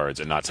their cards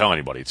and not tell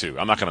anybody, too.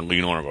 I'm not going to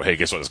lean over and go, hey,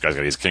 guess what? This guy's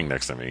got his king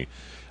next to me.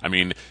 I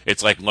mean,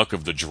 it's like luck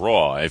of the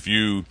draw. If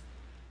you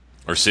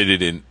are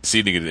seated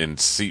in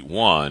seat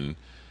 1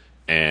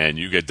 and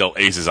you get dealt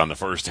aces on the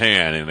first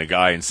hand and the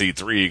guy in seat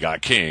 3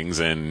 got kings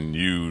and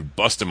you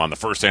bust him on the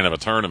first hand of a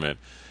tournament,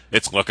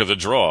 it's luck of the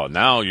draw.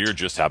 Now you're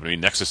just happen to be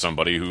next to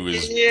somebody who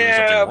is doing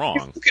something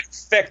wrong. You can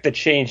affect the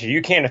change.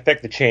 You can't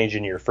affect the change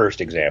in your first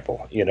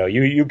example.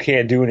 You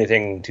can't do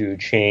anything to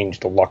change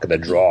the luck of the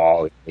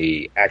draw,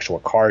 the actual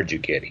cards you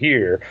get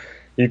here.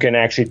 You can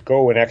actually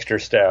go an extra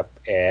step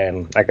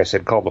and, like I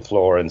said, call the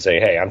floor and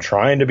say, hey, I'm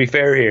trying to be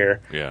fair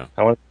here. Yeah.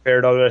 I want to be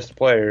fair to all the rest of the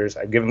players.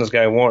 I've given this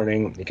guy a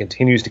warning. He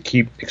continues to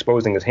keep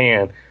exposing his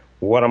hand.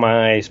 What am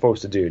I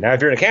supposed to do? Now,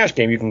 if you're in a cash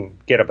game, you can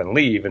get up and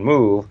leave and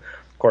move.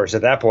 Of course,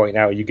 at that point,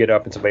 now you get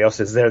up and somebody else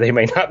is there. They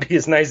may not be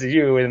as nice as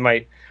you and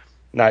might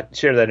not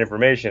share that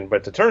information.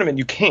 But the tournament,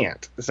 you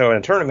can't. So in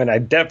a tournament, I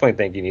definitely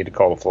think you need to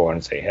call the floor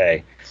and say,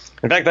 hey.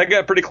 In fact, I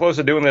got pretty close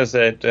to doing this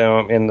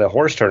in the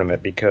horse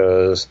tournament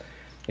because –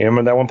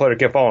 remember that one player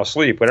kept falling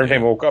asleep, but every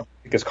time he woke up,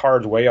 he took his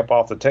cards way up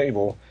off the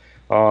table.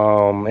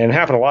 And it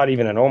happened a lot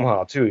even in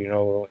Omaha, too.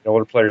 The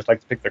older players like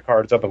to pick their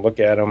cards up and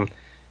look at them.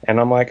 And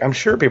I'm like, I'm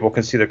sure people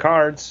can see the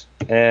cards.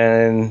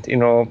 And,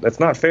 that's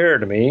not fair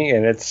to me.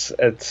 And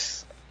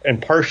it's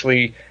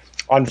partially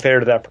unfair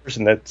to that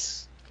person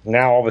that's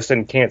now all of a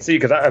sudden can't see.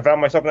 Because I found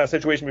myself in that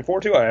situation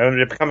before, too. I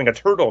ended up becoming a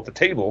turtle at the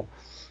table.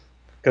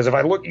 Because if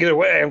I look either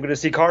way, I'm going to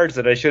see cards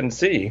that I shouldn't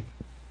see.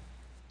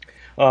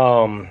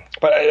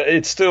 But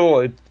it's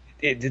still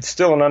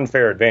an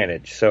unfair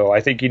advantage. So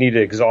I think you need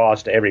to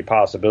exhaust every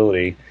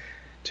possibility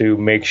to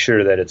make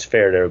sure that it's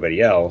fair to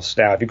everybody else.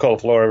 Now, if you call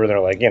the floor over,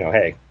 they're like,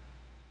 hey,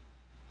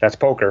 that's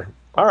poker.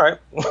 All right,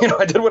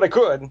 I did what I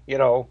could.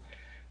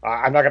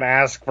 I'm not going to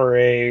ask for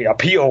a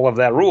appeal of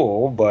that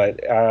rule,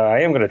 but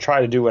I am going to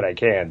try to do what I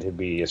can to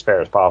be as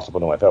fair as possible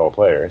to my fellow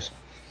players.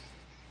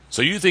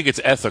 So you think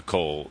it's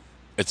ethical?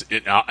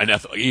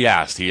 He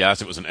asked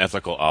it was an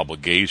ethical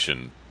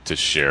obligation to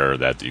share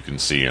that you can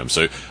see him.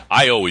 So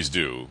I always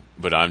do,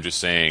 but I'm just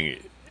saying,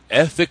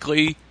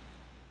 ethically,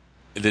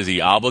 is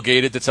he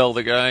obligated to tell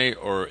the guy,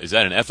 or is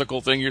that an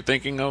ethical thing you're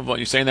thinking of when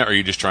you're saying that, or are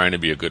you just trying to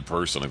be a good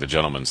person, like the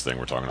gentleman's thing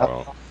we're talking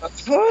about?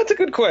 Well, that's a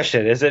good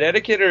question. Is it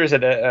etiquette or is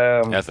it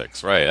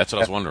ethics? Right, that's what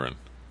I was wondering.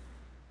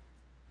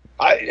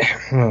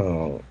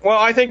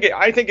 I think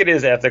it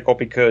is ethical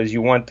because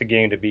you want the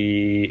game to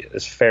be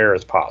as fair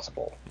as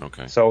possible.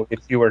 Okay. So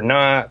if you're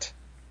not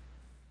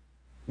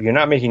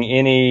making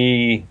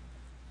any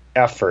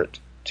effort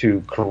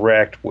to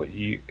correct what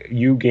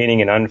you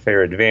gaining an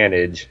unfair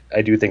advantage,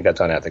 I do think that's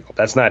unethical.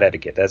 That's not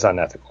etiquette. That's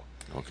unethical.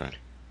 Okay.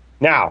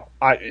 Now,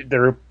 I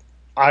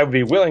would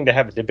be willing to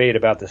have a debate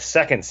about the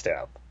second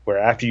step, where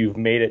after you've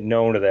made it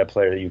known to that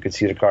player that you can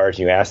see the cards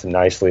and you ask them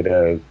nicely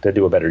to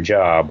do a better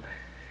job.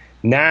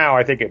 Now,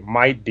 I think it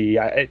might be.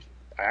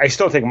 I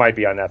still think it might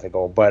be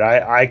unethical, but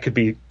I could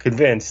be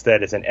convinced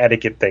that it's an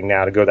etiquette thing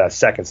now to go that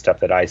second step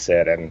that I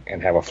said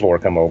and have a floor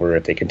come over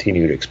if they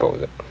continue to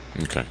expose it.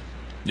 Okay.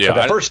 Yeah.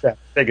 So the first step,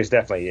 I think, is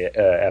definitely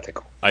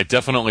ethical. I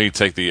definitely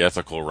take the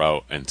ethical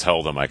route and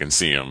tell them I can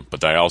see them,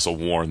 but I also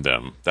warn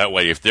them. That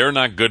way, if they're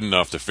not good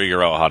enough to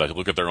figure out how to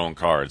look at their own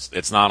cards,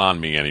 it's not on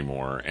me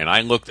anymore. And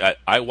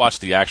I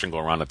watched the action go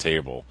around the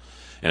table,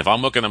 And if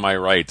I'm looking to my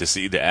right to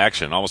see the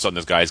action, all of a sudden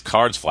this guy's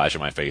cards flash in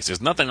my face.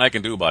 There's nothing I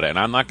can do about it, and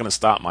I'm not going to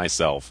stop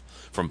myself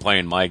from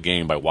playing my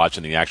game by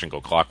watching the action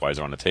go clockwise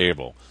around the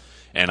table.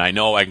 And I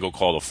know I can go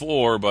call the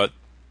floor, but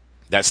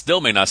that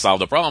still may not solve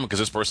the problem because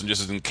this person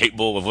just isn't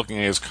capable of looking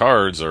at his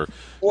cards.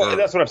 Well,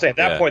 that's what I'm saying. At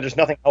that point, there's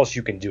nothing else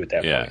you can do at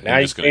that point. Now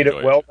you've made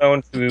it well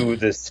known to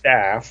the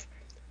staff.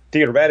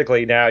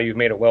 Theoretically, now you've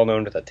made it well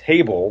known to the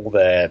table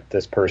that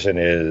this person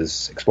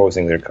is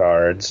exposing their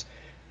cards.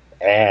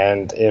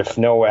 And if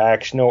no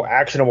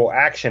actionable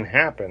action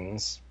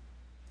happens,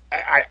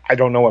 I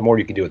don't know what more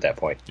you can do at that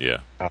point. Yeah.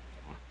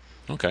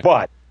 Okay.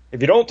 But if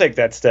you don't take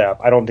that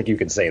step, I don't think you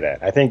can say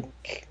that. I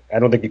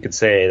don't think you could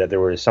say that there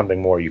was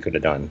something more you could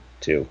have done,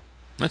 too.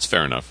 That's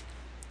fair enough.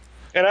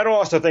 And I don't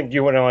also think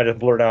you wouldn't want to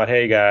blurt out,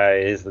 hey,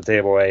 guys, the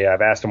table, hey,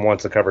 I've asked him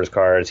once to cover his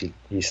cards.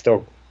 He's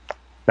still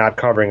not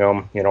covering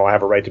them. I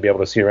have a right to be able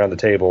to see around the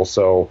table.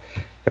 So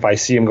if I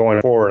see him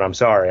going forward, I'm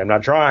sorry. I'm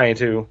not trying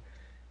to.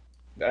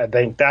 I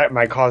think that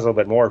might cause a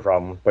little bit more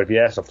problem. But if you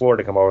ask the floor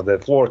to come over, the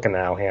floor can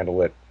now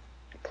handle it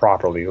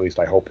properly. At least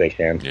I hope they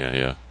can.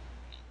 Yeah.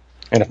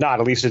 And if not,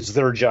 at least it's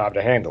their job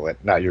to handle it,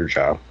 not your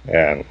job.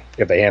 And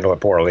if they handle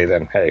it poorly,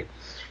 then, hey,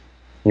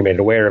 you made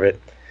it aware of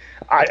it.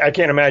 I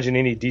can't imagine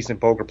any decent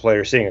poker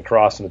player sitting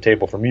across from the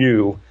table from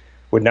you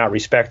would not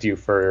respect you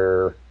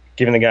for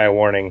giving the guy a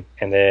warning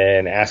and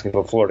then asking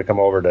the floor to come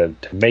over to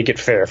make it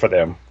fair for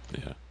them.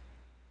 Yeah,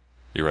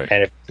 you're right.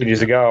 And if it continues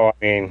to go,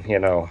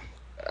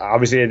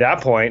 obviously at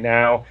that point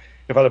now,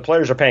 if other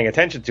players are paying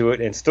attention to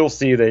it and still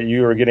see that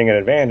you are getting an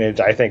advantage,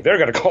 I think they're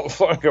going to call the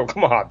floor and go,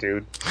 come on,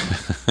 dude.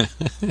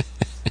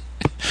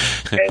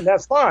 And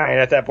that's fine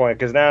at that point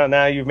because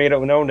now you've made it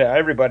known to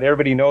everybody.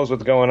 Everybody knows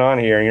what's going on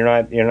here,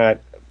 and you're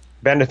not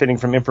benefiting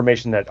from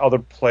information that other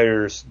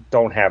players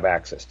don't have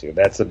access to.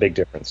 That's the big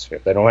difference.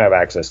 If they don't have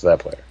access to that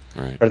player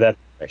or that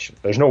information,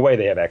 there's no way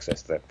they have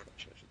access to that information.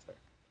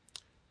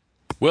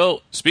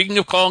 Well, speaking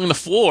of calling the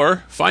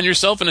floor, find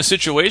yourself in a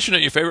situation at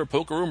your favorite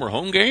poker room or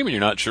home game and you're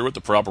not sure what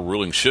the proper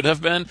ruling should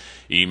have been?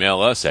 Email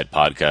us at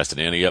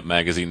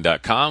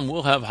podcast@anteupmagazine.com.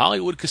 We'll have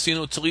Hollywood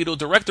Casino Toledo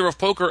Director of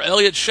Poker,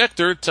 Elliot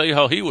Schechter, tell you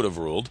how he would have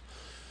ruled.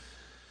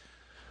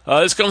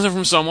 This comes in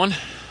from someone.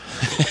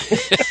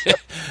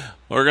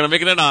 We're going to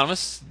make it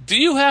anonymous. Do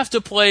you have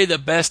to play the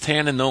best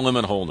hand in No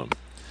Limit Hold'em?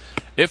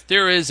 If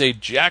there is a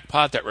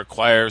jackpot that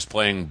requires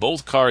playing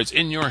both cards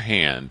in your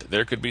hand,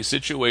 there could be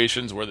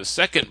situations where the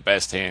second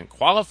best hand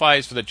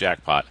qualifies for the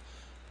jackpot,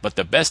 but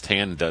the best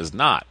hand does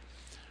not.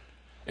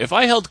 If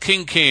I held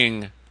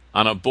King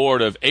on a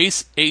board of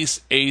Ace,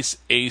 Ace, Ace,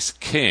 Ace,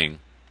 King,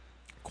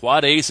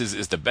 quad aces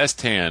is the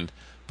best hand,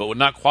 but would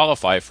not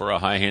qualify for a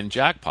high hand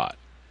jackpot.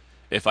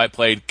 If I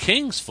played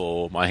Kings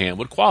full, my hand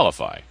would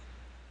qualify.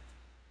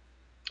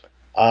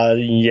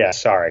 Yeah,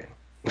 sorry.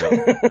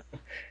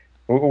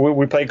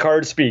 We play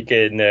card speak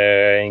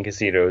in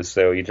casinos,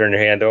 so you turn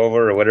your hand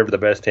over, or whatever the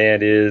best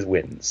hand is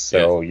wins.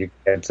 So you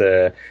can't,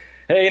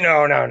 hey,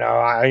 no,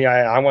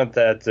 I want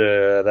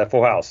that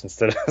full house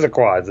instead of the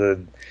quads. It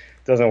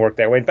doesn't work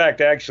that way. In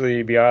fact,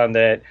 actually, beyond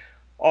that,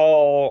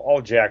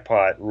 all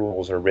jackpot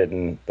rules are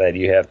written that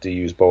you have to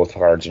use both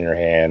cards in your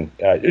hand.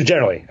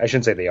 Generally, I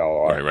shouldn't say they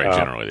all are. Right.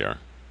 Generally, they are.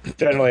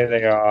 Generally,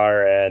 they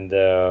are, and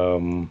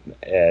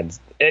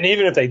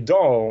even if they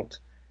don't,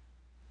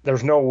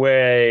 there's no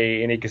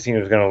way any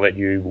casino is going to let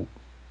you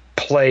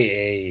play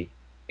a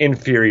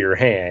inferior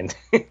hand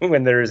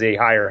when there is a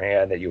higher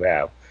hand that you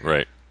have.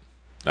 Right.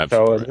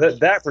 Absolutely. So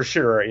that for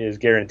sure is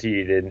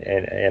guaranteed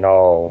in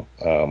all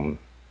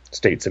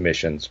state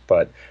submissions.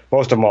 But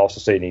most of them also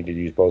say you need to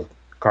use both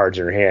cards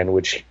in your hand,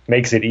 which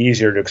makes it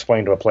easier to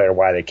explain to a player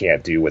why they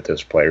can't do what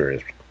this player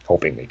is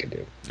hoping they can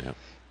do. Yeah.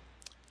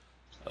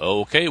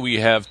 Okay, we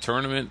have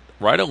tournament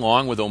right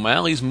along with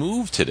O'Malley's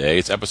Move today.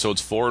 It's episodes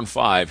 4 and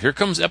 5. Here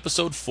comes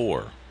episode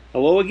 4.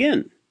 Hello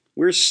again.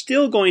 We're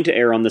still going to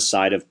err on the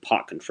side of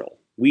pot control.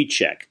 We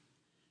check.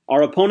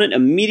 Our opponent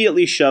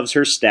immediately shoves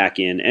her stack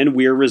in, and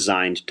we're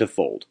resigned to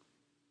fold.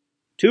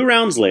 2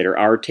 rounds later,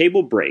 our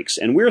table breaks,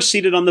 and we're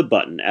seated on the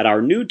button at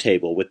our new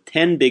table with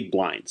 10 big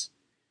blinds.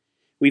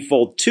 We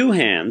fold 2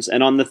 hands,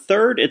 and on the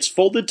third, it's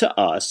folded to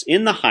us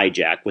in the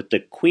hijack with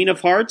the Queen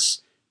of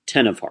Hearts,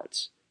 10 of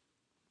Hearts.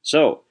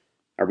 So,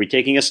 are we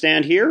taking a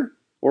stand here,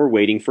 or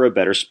waiting for a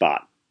better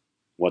spot?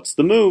 What's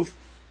the move?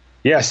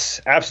 Yes,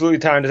 absolutely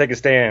time to take a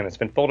stand. It's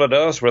been folded to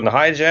us. We're in the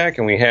hijack,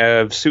 and we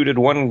have suited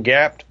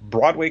 1-gapped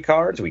Broadway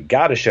cards. We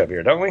got to shove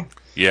here, don't we?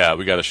 Yeah,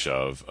 we got to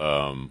shove.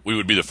 We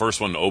would be the first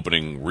one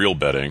opening real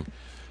betting.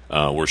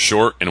 We're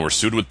short, and we're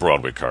suited with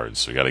Broadway cards,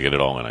 so we got to get it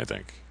all in, I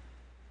think.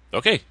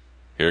 Okay,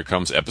 here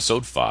comes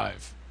episode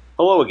 5.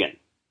 Hello again.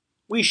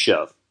 We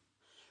shove.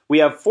 We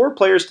have 4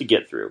 players to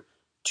get through,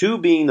 2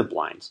 being the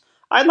blinds.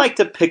 I'd like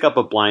to pick up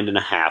a blind and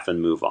a half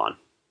and move on.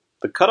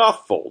 The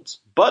cutoff folds,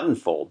 button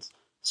folds,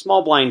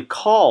 small blind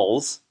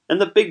calls, and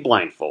the big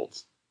blind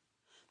folds.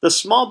 The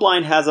small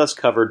blind has us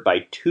covered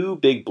by 2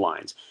 big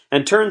blinds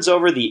and turns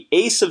over the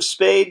ace of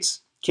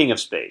spades, king of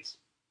spades.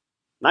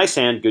 Nice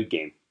hand, good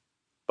game.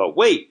 But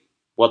wait,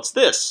 what's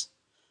this?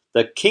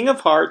 The king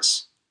of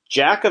hearts,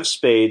 jack of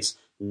spades,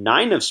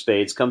 9 of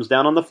spades comes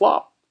down on the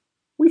flop.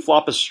 We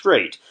flop a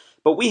straight,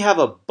 but we have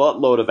a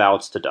buttload of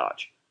outs to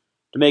dodge.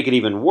 To make it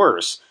even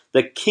worse,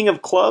 the king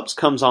of clubs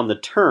comes on the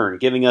turn,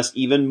 giving us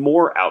even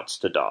more outs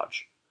to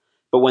dodge.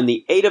 But when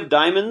the 8 of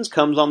diamonds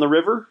comes on the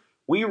river,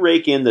 we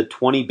rake in the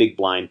 20 big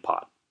blind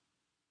pot.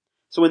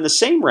 So in the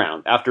same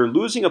round, after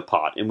losing a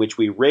pot in which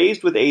we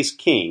raised with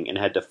ace-king and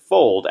had to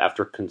fold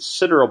after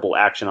considerable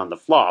action on the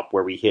flop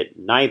where we hit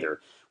neither,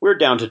 we're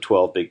down to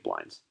 12 big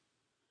blinds.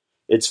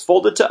 It's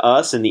folded to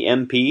us in the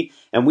MP,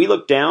 and we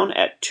look down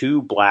at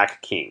 2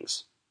 black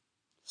kings.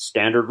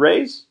 Standard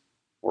raise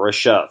or a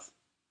shove?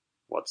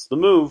 What's the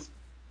move?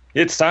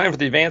 It's time for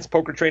the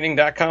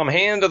AdvancedPokerTraining.com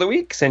Hand of the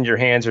Week. Send your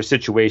hands or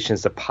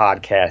situations to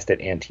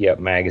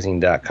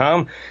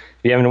podcast@anteupmagazine.com.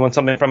 If you haven't won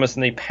something from us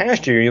in the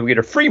past year, you'll get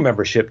a free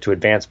membership to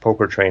Advanced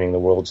Poker Training, the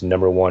world's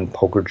 #1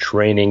 poker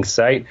training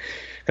site.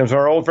 Comes from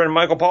our old friend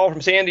Michael Paul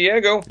from San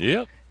Diego.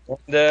 Yep.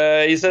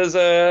 And he says,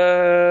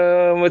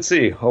 let's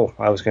see. Oh,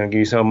 I was going to give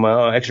you some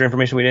extra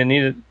information. We didn't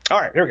need it. All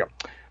right, here we go.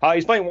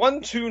 He's playing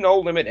 1-2 no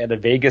limit at a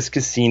Vegas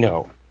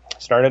casino.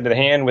 Started the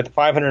hand with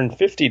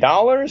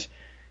 $550,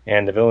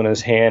 and the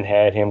villainous hand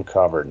had him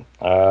covered.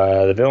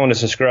 The villain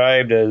is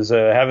described as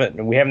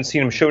we haven't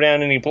seen him show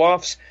down any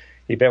bluffs.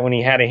 He bet when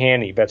he had a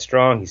hand, he bet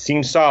strong. He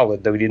seemed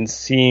solid, though he didn't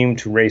seem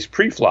to raise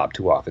pre-flop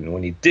too often.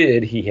 When he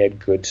did, he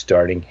had good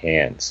starting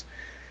hands.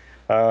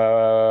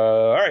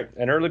 All right,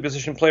 an early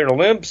position player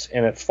limps,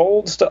 and it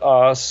folds to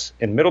us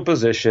in middle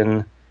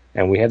position,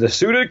 and we had the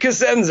suited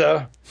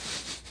Cosenza.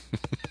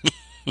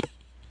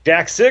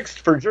 Jack 6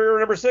 for juror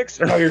number 6.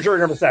 Or no, you're juror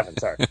number 7,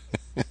 sorry.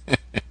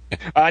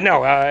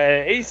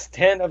 Ace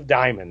 10 of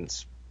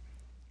diamonds.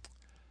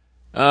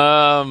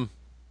 Yeah,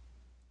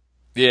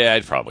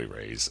 I'd probably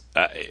raise.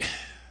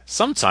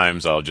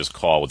 Sometimes I'll just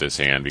call with this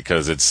hand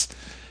because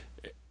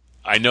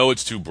I know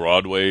it's 2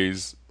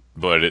 broadways,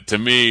 but to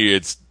me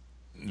it's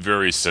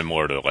very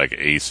similar to like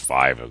Ace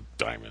 5 of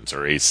diamonds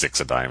or Ace 6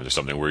 of diamonds or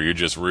something where you're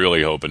just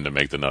really hoping to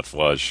make the nut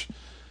flush.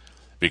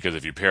 Because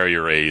if you pair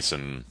your ace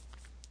and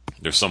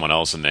there's someone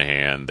else in the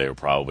hand, they're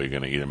probably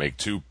going to either make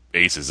 2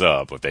 aces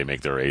up if they make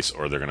their ace,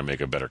 or they're going to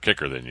make a better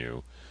kicker than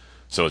you.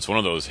 So it's one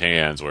of those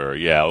hands where,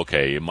 yeah,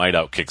 okay, you might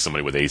outkick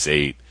somebody with Ace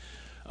 8,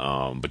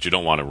 but you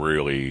don't want to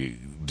really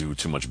do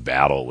too much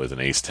battle with an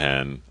Ace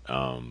 10.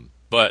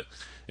 But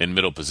in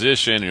middle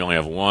position, you only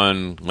have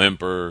 1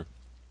 limper.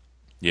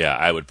 Yeah,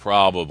 I would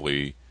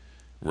probably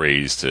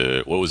raise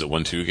to,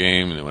 1-2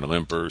 game, and then win a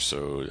limper.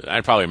 So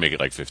I'd probably make it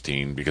like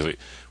 15, because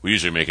we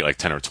usually make it like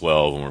 10 or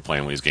 12 when we're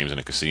playing these games in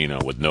a casino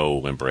with no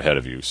limper ahead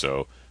of you.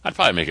 So I'd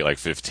probably make it like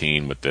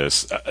 15 with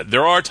this.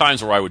 There are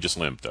times where I would just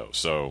limp, though.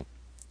 So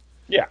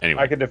yeah,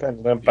 anyway. I could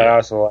defend limp, but I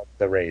also like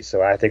the raise.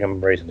 So I think I'm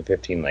raising to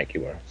 15 like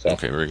you were. So.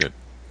 Okay, very good.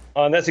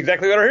 And that's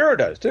exactly what our hero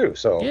does, too.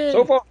 So, Yay.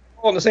 So far,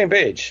 we're all on the same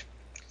page.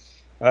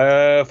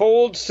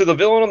 Folds to the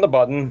villain on the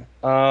button,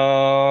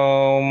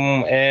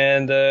 and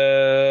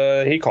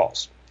he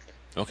calls.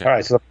 Okay. All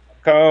right, so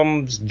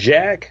comes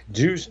Jack,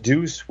 Deuce,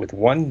 Deuce with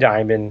 1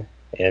 diamond,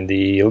 and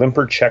the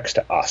limper checks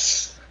to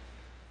us.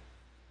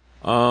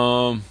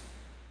 I'll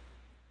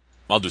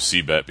do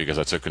C-bet because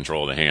I took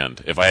control of the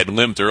hand. If I had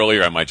limped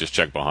earlier, I might just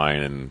check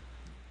behind, and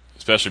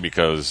especially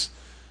because,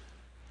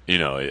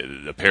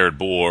 a paired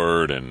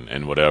board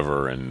and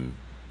whatever, and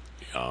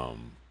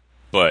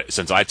but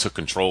since I took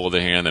control of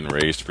the hand and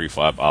raised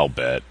pre-flop, I'll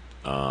bet.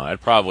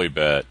 I'd probably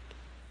bet.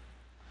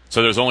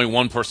 So there's only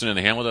 1 person in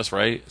the hand with us,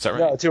 right? Is that right?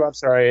 No, 2. I'm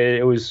sorry,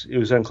 it was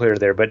unclear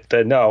there,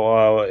 but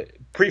no.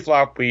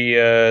 Pre-flop,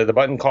 the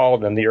button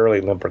called, and the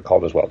early limper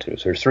called as well too.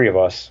 So there's 3 of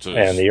us,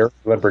 and the early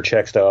limper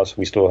checks to us.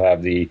 We still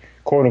have the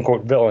quote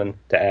unquote villain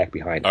to act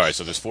behind us. All right,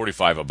 so there's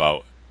 45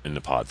 about in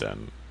the pot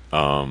then.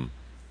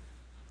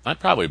 I'd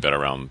probably bet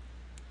around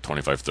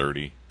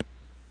 25-30,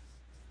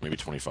 maybe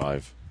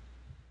 25.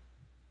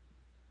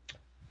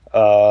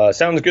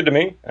 Sounds good to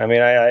me. I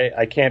mean,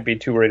 I can't be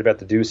too worried about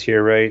the deuce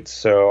here, right?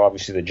 So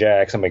obviously the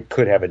jack, somebody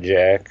could have a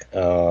jack,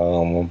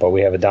 but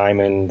we have a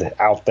diamond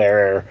out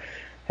there,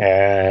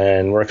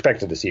 and we're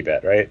expected to see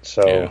bet, right?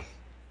 So yeah.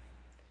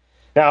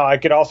 Now I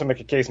could also make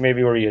a case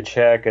maybe where you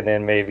check and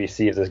then maybe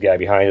see if this guy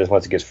behind us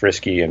once it gets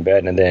frisky and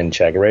bet, and then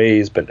check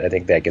raise, but I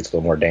think that gets a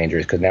little more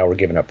dangerous because now we're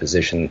giving up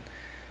position.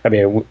 I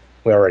mean,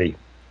 we already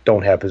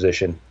don't have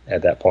position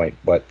at that point,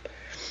 but.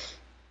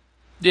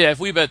 Yeah,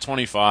 if we bet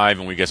 25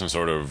 and we get some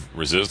sort of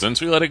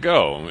resistance, we let it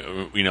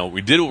go.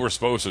 We did what we're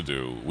supposed to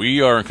do. We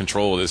are in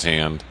control of this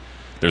hand.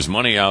 There's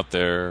money out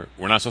there.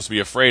 We're not supposed to be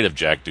afraid of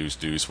Jack, Deuce,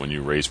 Deuce when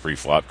you raise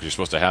pre-flop because you're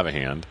supposed to have a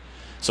hand.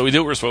 So we did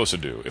what we're supposed to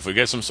do. If we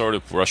get some sort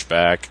of rush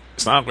back,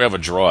 it's not like we have a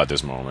draw at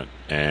this moment,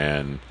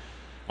 and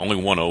only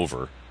 1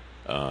 over,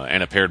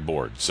 and a paired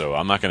board. So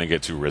I'm not going to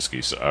get too risky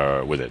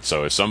with it.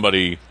 So if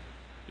somebody,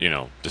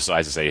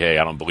 decides to say, hey,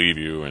 I don't believe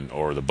you,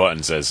 or the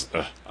button says,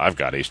 I've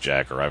got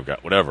ace-jack, or I've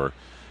got whatever,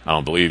 I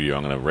don't believe you,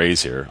 I'm going to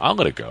raise here, I'll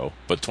let it go.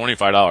 But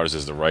 $25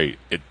 is the right.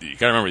 You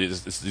got to remember,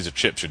 these are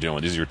chips you're dealing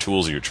with. These are your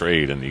tools of your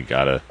trade, and you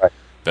got to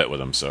bet with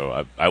them.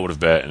 So I would have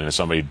bet, and if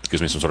somebody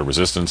gives me some sort of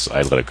resistance,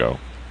 I'd let it go.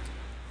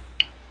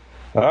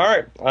 All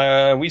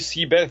right. We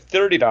see bet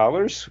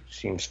 $30.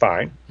 Seems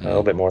fine. A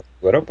little bit more than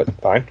Widow, but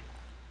fine.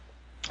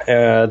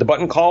 The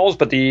button calls,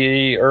 but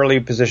the early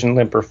position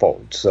limper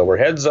folds. So we're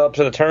heads up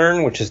to the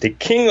turn, which is the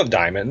king of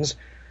diamonds.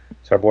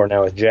 So our board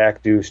now is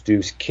Jack, Deuce,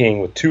 Deuce, King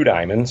with 2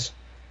 diamonds.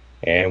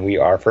 And we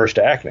are first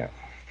to act now.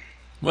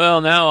 Well,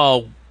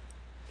 now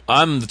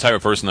I'm the type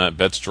of person that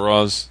bets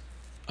draws.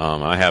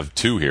 I have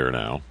 2 here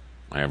now.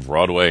 I have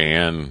Broadway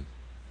and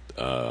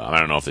I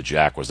don't know if the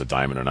Jack was a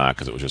diamond or not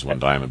because it was just 1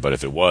 diamond, but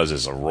if it was,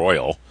 it's a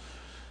royal.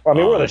 Well, I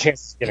mean, what are the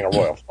chances of getting a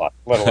royal flop,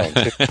 let alone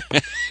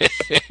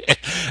 2?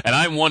 And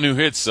I'm one who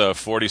hits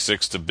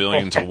 46 to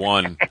billion to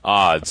 1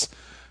 odds.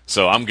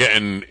 So I'm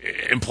getting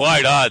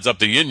implied odds up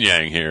to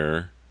yin-yang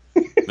here,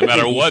 no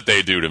matter what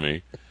they do to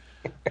me.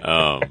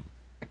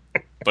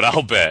 But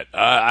I'll bet.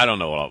 I don't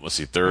know. Let's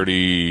see,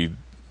 30,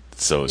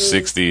 so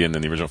 60, and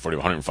then the original 40,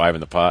 105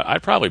 in the pot.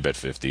 I'd probably bet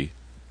 50.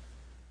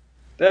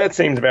 That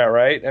seems about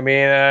right. I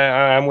mean,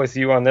 I'm with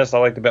you on this. I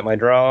like to bet my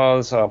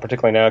draws,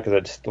 particularly now because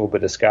it's a little bit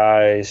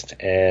disguised.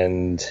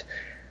 And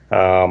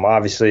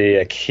obviously,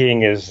 a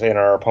king is in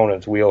our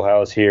opponent's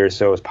wheelhouse here,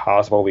 so it's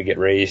possible we get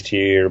raised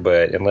here.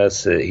 But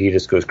unless he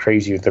just goes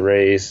crazy with the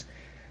raise,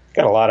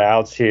 got a lot of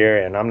outs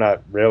here, and I'm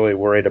not really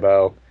worried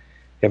about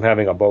him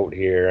having a boat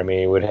here. I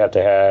mean, we'd have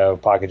to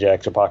have pocket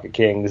jacks or pocket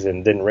kings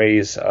and didn't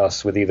raise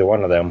us with either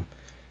one of them,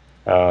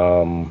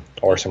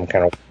 or some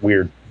kind of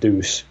weird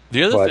deuce.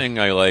 The other thing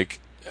I like,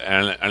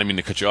 and I don't mean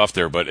to cut you off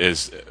there, but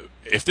is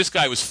if this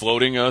guy was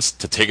floating us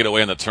to take it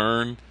away on the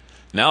turn,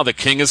 now the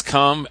king has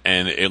come,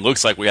 and it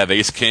looks like we have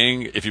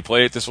ace-king if you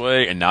play it this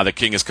way, and now the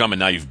king has come, and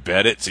now you've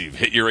bet it, so you've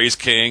hit your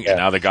ace-king, and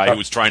now the guy who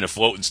was trying to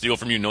float and steal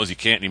from you knows he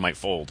can't, and he might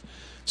fold.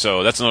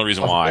 So that's another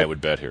reason why I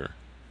would bet here.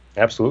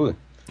 Absolutely.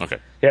 Okay.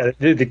 Yeah,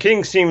 the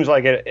king seems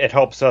like it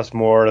helps us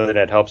more than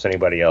it helps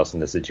anybody else in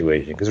this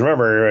situation. Because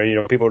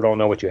remember, people don't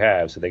know what you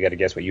have, so they got to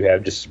guess what you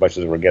have just as much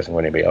as we're guessing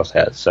what anybody else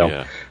has.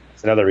 So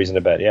That's another reason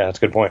to bet. Yeah, that's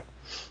a good point.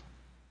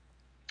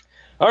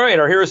 All right,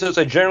 our hero says,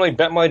 I generally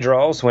bet my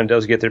draws. When it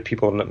does get there,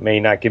 people may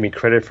not give me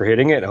credit for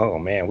hitting it. Oh,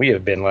 man, we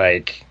have been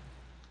like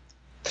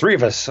 3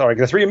 of us, like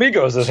the 3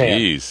 amigos this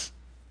hand. Jeez.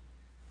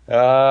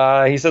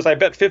 He says, I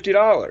bet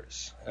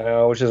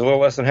 $50, which is a little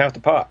less than half the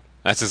pot.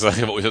 That's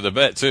exactly what we had to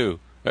bet, too.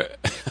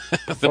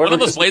 Did one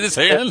of us play this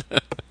hand?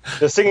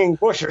 The singing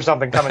bush or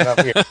something coming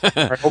up here.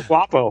 Oh,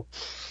 guapo.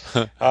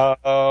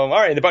 All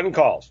right, the button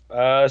calls.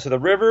 So the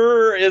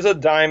river is a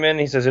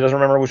diamond. He says he doesn't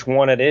remember which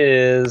one it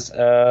is,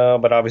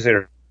 but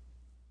obviously...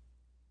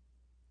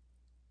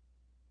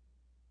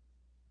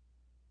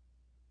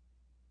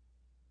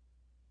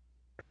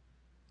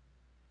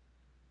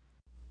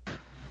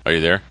 Are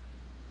you there?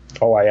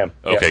 Oh, I am.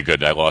 Okay, yeah.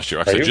 good. I lost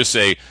you. So just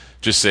say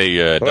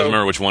doesn't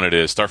remember which one it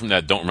is. Start from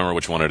that don't remember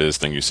which one it is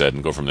thing you said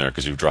and go from there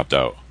because you've dropped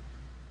out.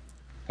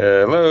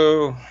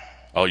 Hello?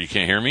 Oh, you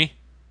can't hear me?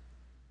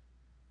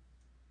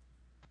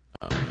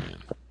 Oh, man.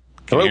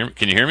 Hello?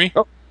 Can you hear me?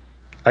 Oh,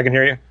 I can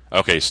hear you.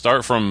 Okay,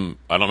 start from,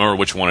 I don't remember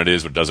which one it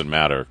is, but it doesn't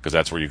matter because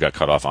that's where you got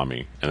cut off on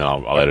me, and then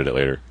I'll edit it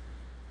later.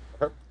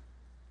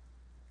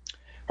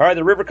 All right,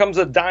 the river comes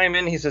a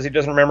diamond. He says he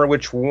doesn't remember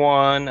which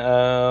one,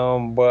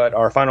 but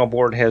our final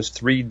board has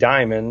 3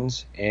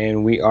 diamonds,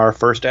 and we are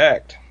first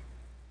act.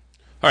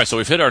 All right, so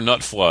we've hit our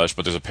nut flush,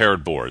 but there's a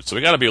paired board, so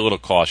we got to be a little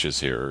cautious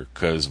here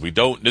because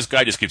this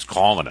guy just keeps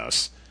calling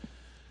us.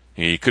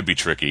 He could be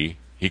tricky.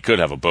 He could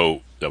have a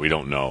boat that we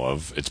don't know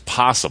of. It's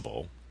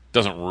possible.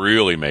 Doesn't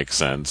really make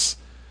sense.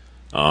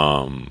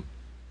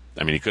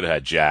 I mean, he could have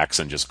had jacks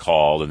and just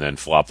called and then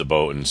flopped the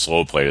boat and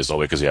slow played us all the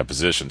way because he had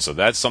position. So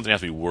that's something I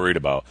have to be worried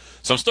about.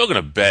 So I'm still going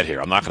to bet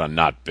here. I'm not going to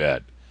not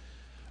bet.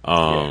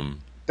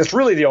 That's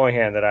really the only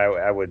hand that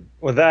I would,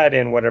 with that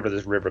in whatever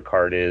this river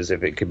card is,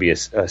 if it could be a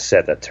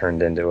set that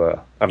turned into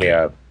a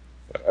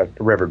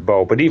rivered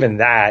boat. But even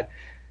that,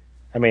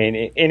 I mean,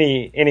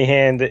 any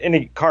hand,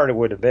 any card it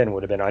would have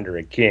been under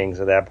a king.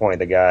 So at that point,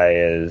 the guy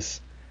is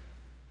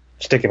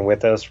sticking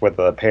with us with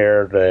a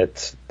pair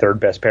that's 3rd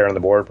best pair on the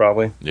board,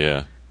 probably.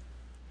 Yeah.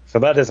 So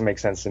that doesn't make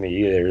sense to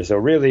me either. So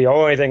really, the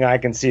only thing I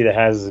can see that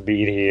has a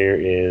beat here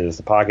is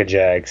the pocket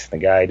jacks. The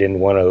guy didn't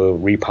want to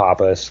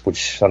repop us,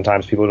 which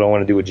sometimes people don't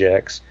want to do with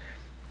jacks,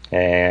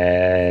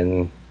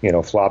 and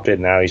flopped it.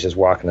 Now he's just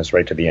walking us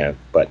right to the end.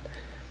 But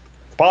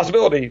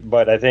possibility.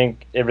 But I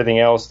think everything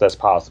else that's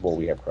possible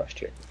we have crushed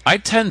here. I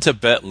tend to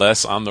bet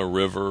less on the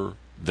river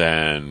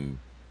than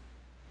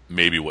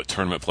maybe what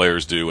tournament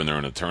players do when they're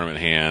in a tournament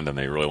hand and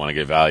they really want to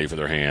get value for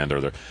their hand,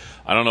 or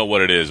I don't know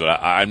what it is,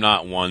 but I'm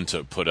not one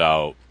to put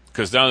out.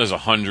 Because now there's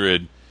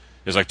 100,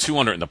 there's like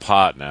 200 in the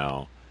pot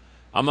now.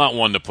 I'm not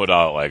one to put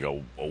out like a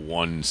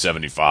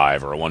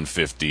 175 or a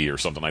 150 or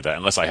something like that,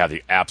 unless I have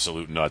the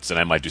absolute nuts, then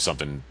I might do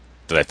something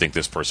that I think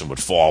this person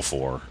would fall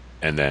for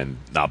and then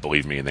not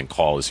believe me and then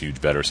call this huge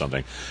bet or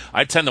something.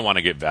 I tend to want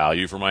to get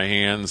value for my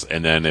hands,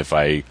 and then if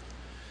I'm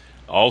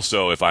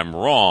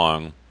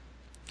wrong,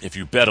 if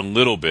you bet a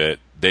little bit,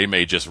 they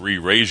may just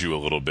re-raise you a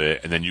little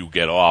bit, and then you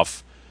get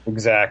off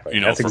Exactly.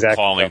 You know, That's from exactly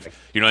calling. what I mean.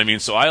 You know what I mean?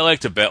 So I like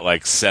to bet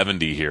like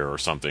 70 here or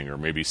something, or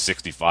maybe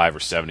 65 or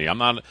 70. I'm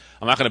not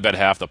going to bet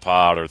half the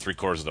pot or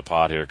 3/4 of the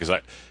pot here because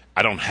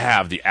I don't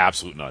have the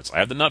absolute nuts. I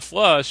have the nut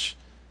flush,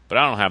 but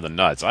I don't have the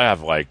nuts. I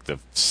have like the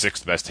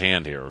 6th best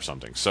hand here or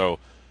something. So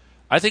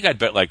I think I'd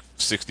bet like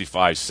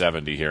 65,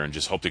 70 here and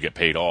just hope to get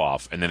paid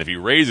off. And then if he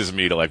raises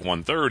me to like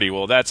 130,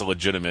 well, that's a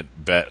legitimate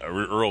bet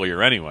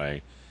earlier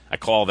anyway. I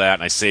call that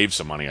and I save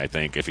some money, I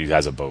think, if he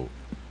has a boat.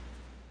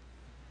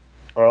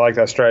 I like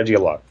that strategy a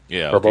lot.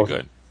 Yeah, For okay, both.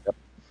 good. Yep.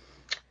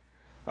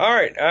 All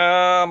right.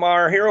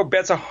 Our hero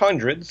bets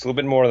 100. It's a little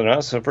bit more than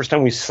us. So first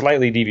time we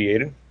slightly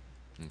deviated.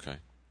 Okay.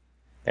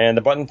 And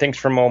the button thinks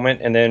for a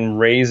moment and then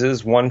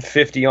raises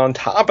 150 on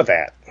top of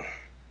that.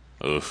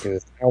 Oof.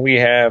 Now we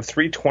have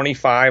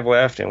 325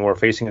 left, and we're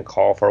facing a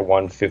call for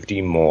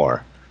 150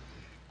 more.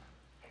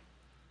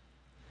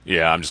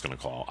 Yeah, I'm just going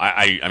to call.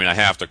 I mean, I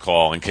have to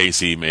call in case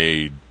he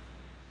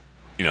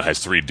has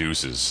 3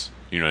 deuces.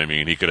 You know what I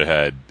mean? He could have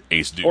had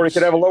ace deuce. Or he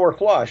could have a lower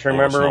flush.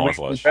 Remember, smaller we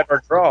flush. bet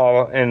our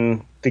draw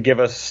and to give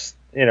us,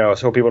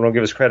 so people don't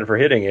give us credit for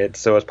hitting it.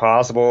 So it's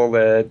possible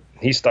that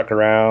he stuck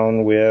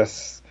around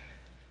with,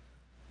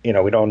 we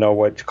don't know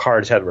what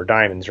cards had were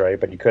diamonds, right?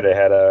 But he could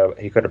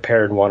have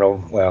paired one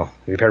of, if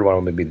he paired one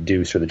of them, it'd be the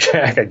deuce or the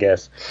jack, I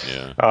guess.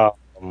 Yeah.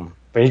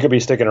 But he could be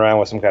sticking around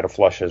with some kind of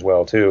flush as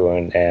well, too,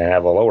 and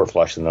have a lower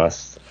flush than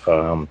us.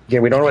 Again,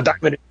 we don't know what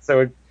diamond is,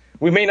 so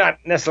we may not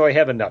necessarily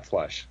have a nut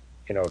flush.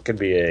 It could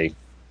be a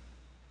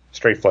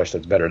straight flush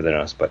that's better than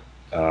us, but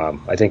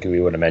I think we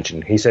would have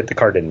mentioned. He said the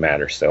card didn't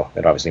matter, so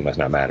it obviously must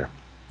not matter.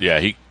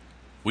 Yeah,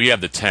 we have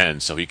the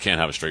 10, so he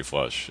can't have a straight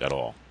flush at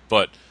all.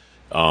 But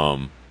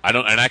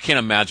I can't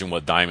imagine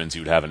what diamonds he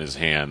would have in his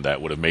hand that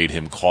would have made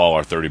him call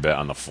our 30 bet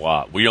on the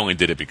flop. We only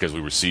did it because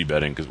we were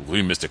c-betting because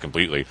we missed it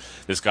completely.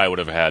 This guy would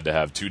have had to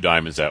have 2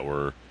 diamonds that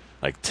were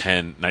like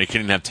 10. Now he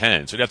couldn't even have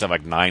 10, so he'd have to have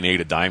like 9,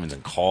 8 of diamonds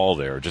and call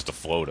there just to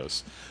float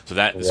us. So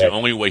that is the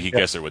only way he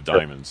gets there with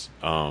diamonds.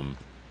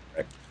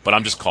 But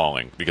I'm just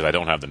calling because I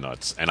don't have the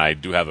nuts, and I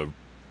do have a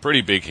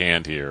pretty big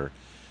hand here,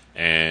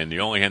 and the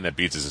only hand that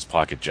beats is his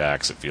pocket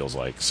jacks, it feels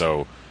like.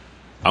 So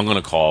I'm going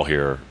to call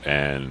here,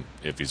 and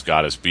if he's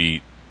got us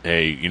beat,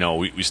 hey,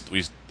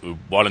 we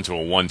bought into a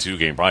 1-2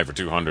 game probably for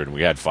 200, and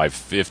we had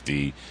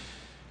 550.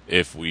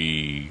 If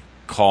we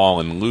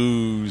call and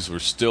lose, we're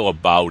still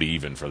about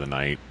even for the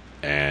night,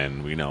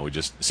 and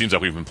it seems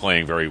like we've been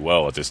playing very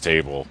well at this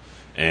table,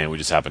 and we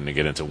just happen to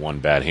get into one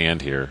bad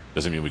hand here.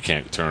 Doesn't mean we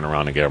can't turn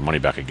around and get our money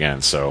back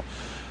again. So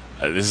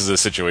this is a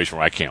situation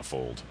where I can't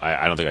fold.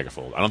 I don't think I can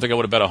fold. I don't think I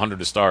would have bet 100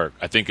 to start.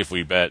 I think if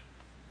we bet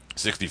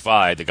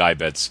 65, the guy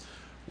bets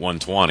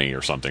 120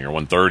 or something, or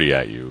 130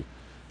 at you,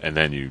 and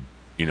then you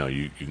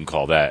can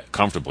call that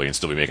comfortably and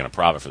still be making a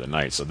profit for the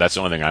night. So that's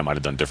the only thing I might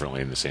have done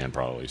differently in this hand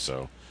probably.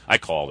 So I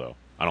call, though.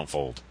 I don't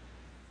fold.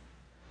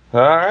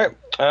 All right.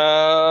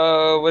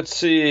 Let's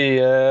see.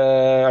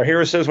 Our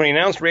hero says, when he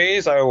announced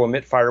raise, I will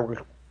admit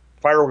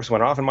fireworks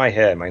went off in my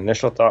head. My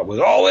initial thought was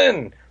all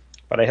in,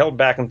 but I held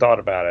back and thought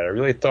about it. I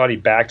really thought he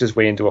backed his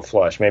way into a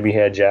flush. Maybe he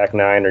had jack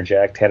 9 or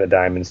jack 10 of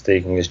diamonds,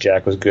 thinking his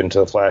jack was good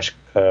until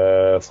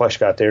the flush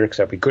got there,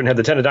 except we couldn't have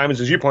the 10 of diamonds,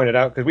 as you pointed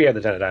out, because we had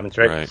the 10 of diamonds,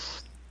 right?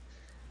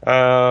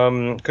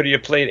 Could he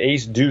have played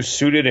ace deuce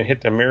suited and hit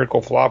the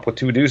miracle flop with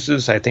 2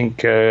 deuces? I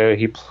think the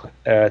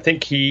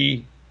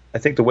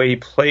way he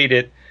played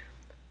it.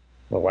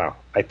 Oh, wow.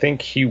 I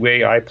think the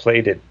way I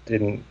played it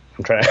didn't.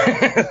 I'm trying.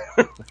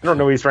 I don't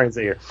know what he's trying to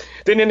say here.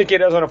 Didn't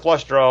indicate I was on a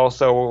flush draw,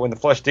 so when the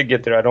flush did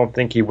get there, I don't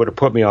think he would have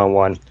put me on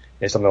one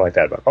and something like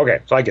that. But okay,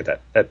 so I get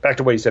that. Back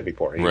to what you said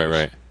before.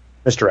 Right.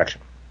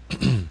 Misdirection.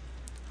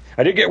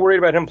 I did get worried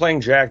about him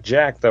playing jack,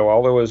 though.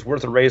 Although it was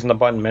worth a raise on the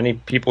button, many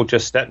people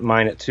just set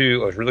mine at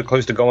 2. I was really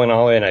close to going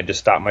all in. I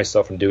just stopped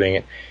myself from doing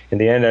it. In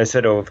the end, I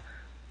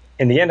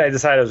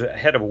decided I was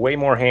ahead of way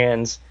more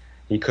hands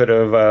he could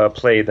have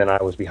played than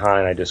I was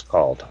behind. I just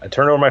called. I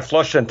turned over my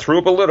flush and threw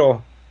up a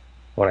little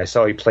when I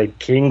saw he played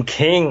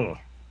king.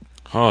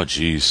 Oh,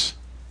 jeez.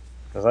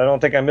 Because I don't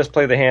think I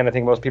misplayed the hand. I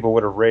think most people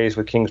would have raised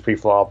with kings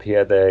pre-flop. He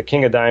had the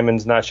king of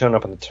diamonds not showing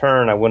up on the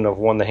turn. I wouldn't have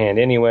won the hand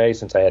anyway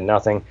since I had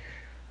nothing.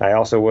 I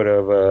also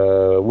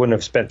wouldn't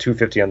have spent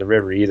 250 on the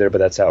river either, but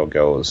that's how it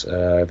goes.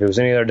 If it was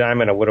any other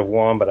diamond, I would have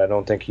won, but I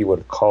don't think he would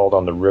have called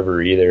on the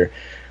river either.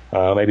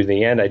 Maybe in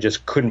the end, I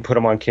just couldn't put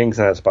him on kings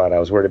in that spot. I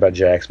was worried about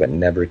jacks, but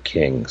never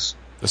kings.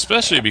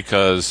 Especially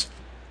because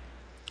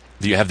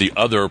you have the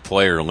other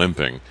player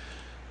limping.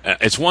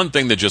 It's one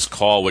thing to just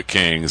call with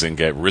kings and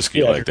get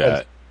risky like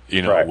that,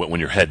 right. when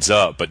you're heads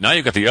up. But now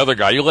you've got the other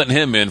guy. You're letting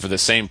him in for the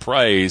same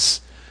price,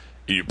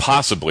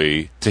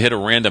 possibly, to hit a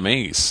random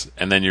ace.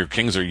 And then your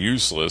kings are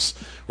useless.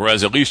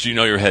 Whereas at least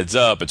you're heads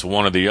up. It's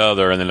one or the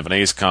other. And then if an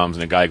ace comes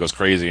and the guy goes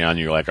crazy on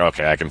you, you're like,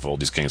 okay, I can fold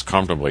these kings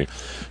comfortably.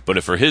 But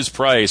if for his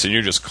price and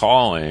you're just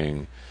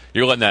calling,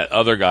 you're letting that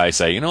other guy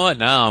say, you know what,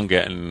 now I'm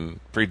getting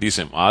pretty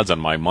decent odds on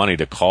my money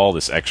to call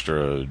this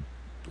extra.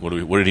 What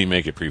did he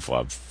make it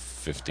pre-flop?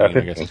 15,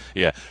 I guess.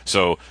 Yeah.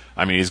 So,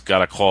 I mean, he's got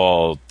to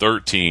call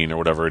 13 or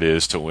whatever it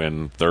is to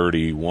win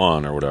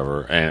 31 or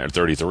whatever, and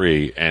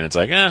 33. And it's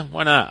like,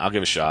 why not? I'll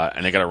give it a shot.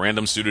 And they got a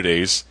random suited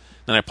ace.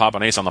 Then I pop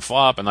an ace on the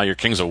flop, and now your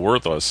kings are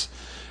worthless.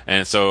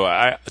 And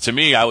so, to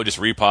me, I would just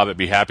repop it,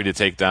 be happy to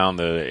take down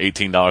the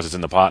 $18 that's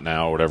in the pot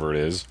now, or whatever it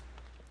is.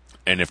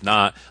 And if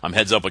not, I'm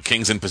heads up with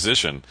kings in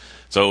position.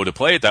 So to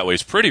play it that way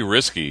is pretty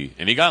risky.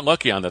 And he got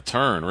lucky on the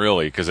turn,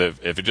 really, because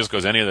if it just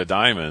goes any other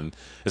diamond,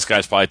 this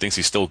guy probably thinks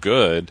he's still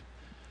good,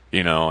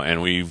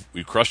 and we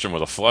crushed him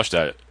with a flush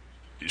that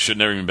should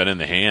never even been in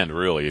the hand,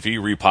 really. If he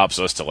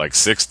repops us to like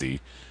 60,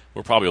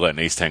 we're probably letting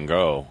ace-10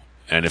 go.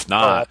 And if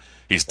not,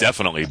 he's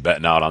definitely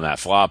betting out on that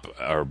flop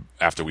or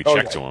after we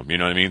check to him. You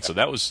know what I mean? So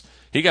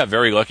he got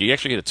very lucky. He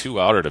actually hit a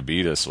 2-outer to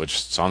beat us,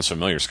 which sounds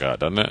familiar, Scott,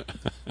 doesn't it?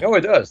 No,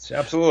 it does.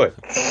 Absolutely.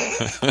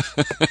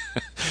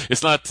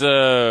 It's not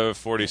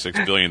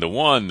 46 billion to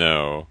 1,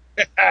 though.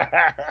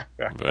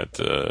 But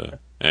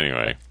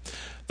anyway,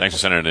 thanks for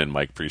sending it in,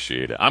 Mike.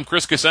 Appreciate it. I'm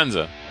Chris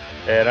Cosenza.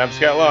 And I'm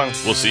Scott Long.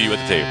 We'll see you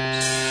at the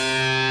tables.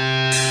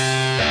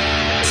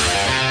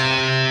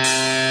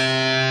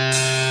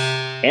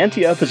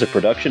 Ante Up is a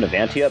production of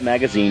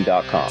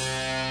AnteUpMagazine.com.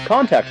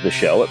 Contact the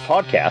show at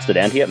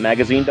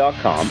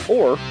podcast@anteupmagazine.com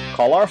or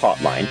call our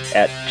hotline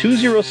at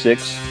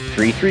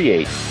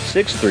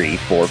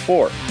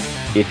 206-338-6344.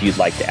 If you'd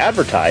like to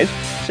advertise,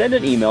 send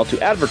an email to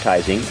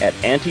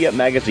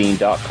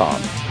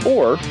advertising@anteupmagazine.com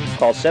or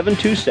call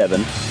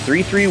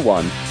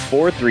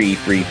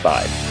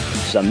 727-331-4335.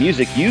 Some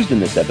music used in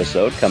this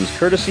episode comes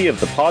courtesy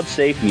of the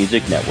PodSafe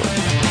Music Network.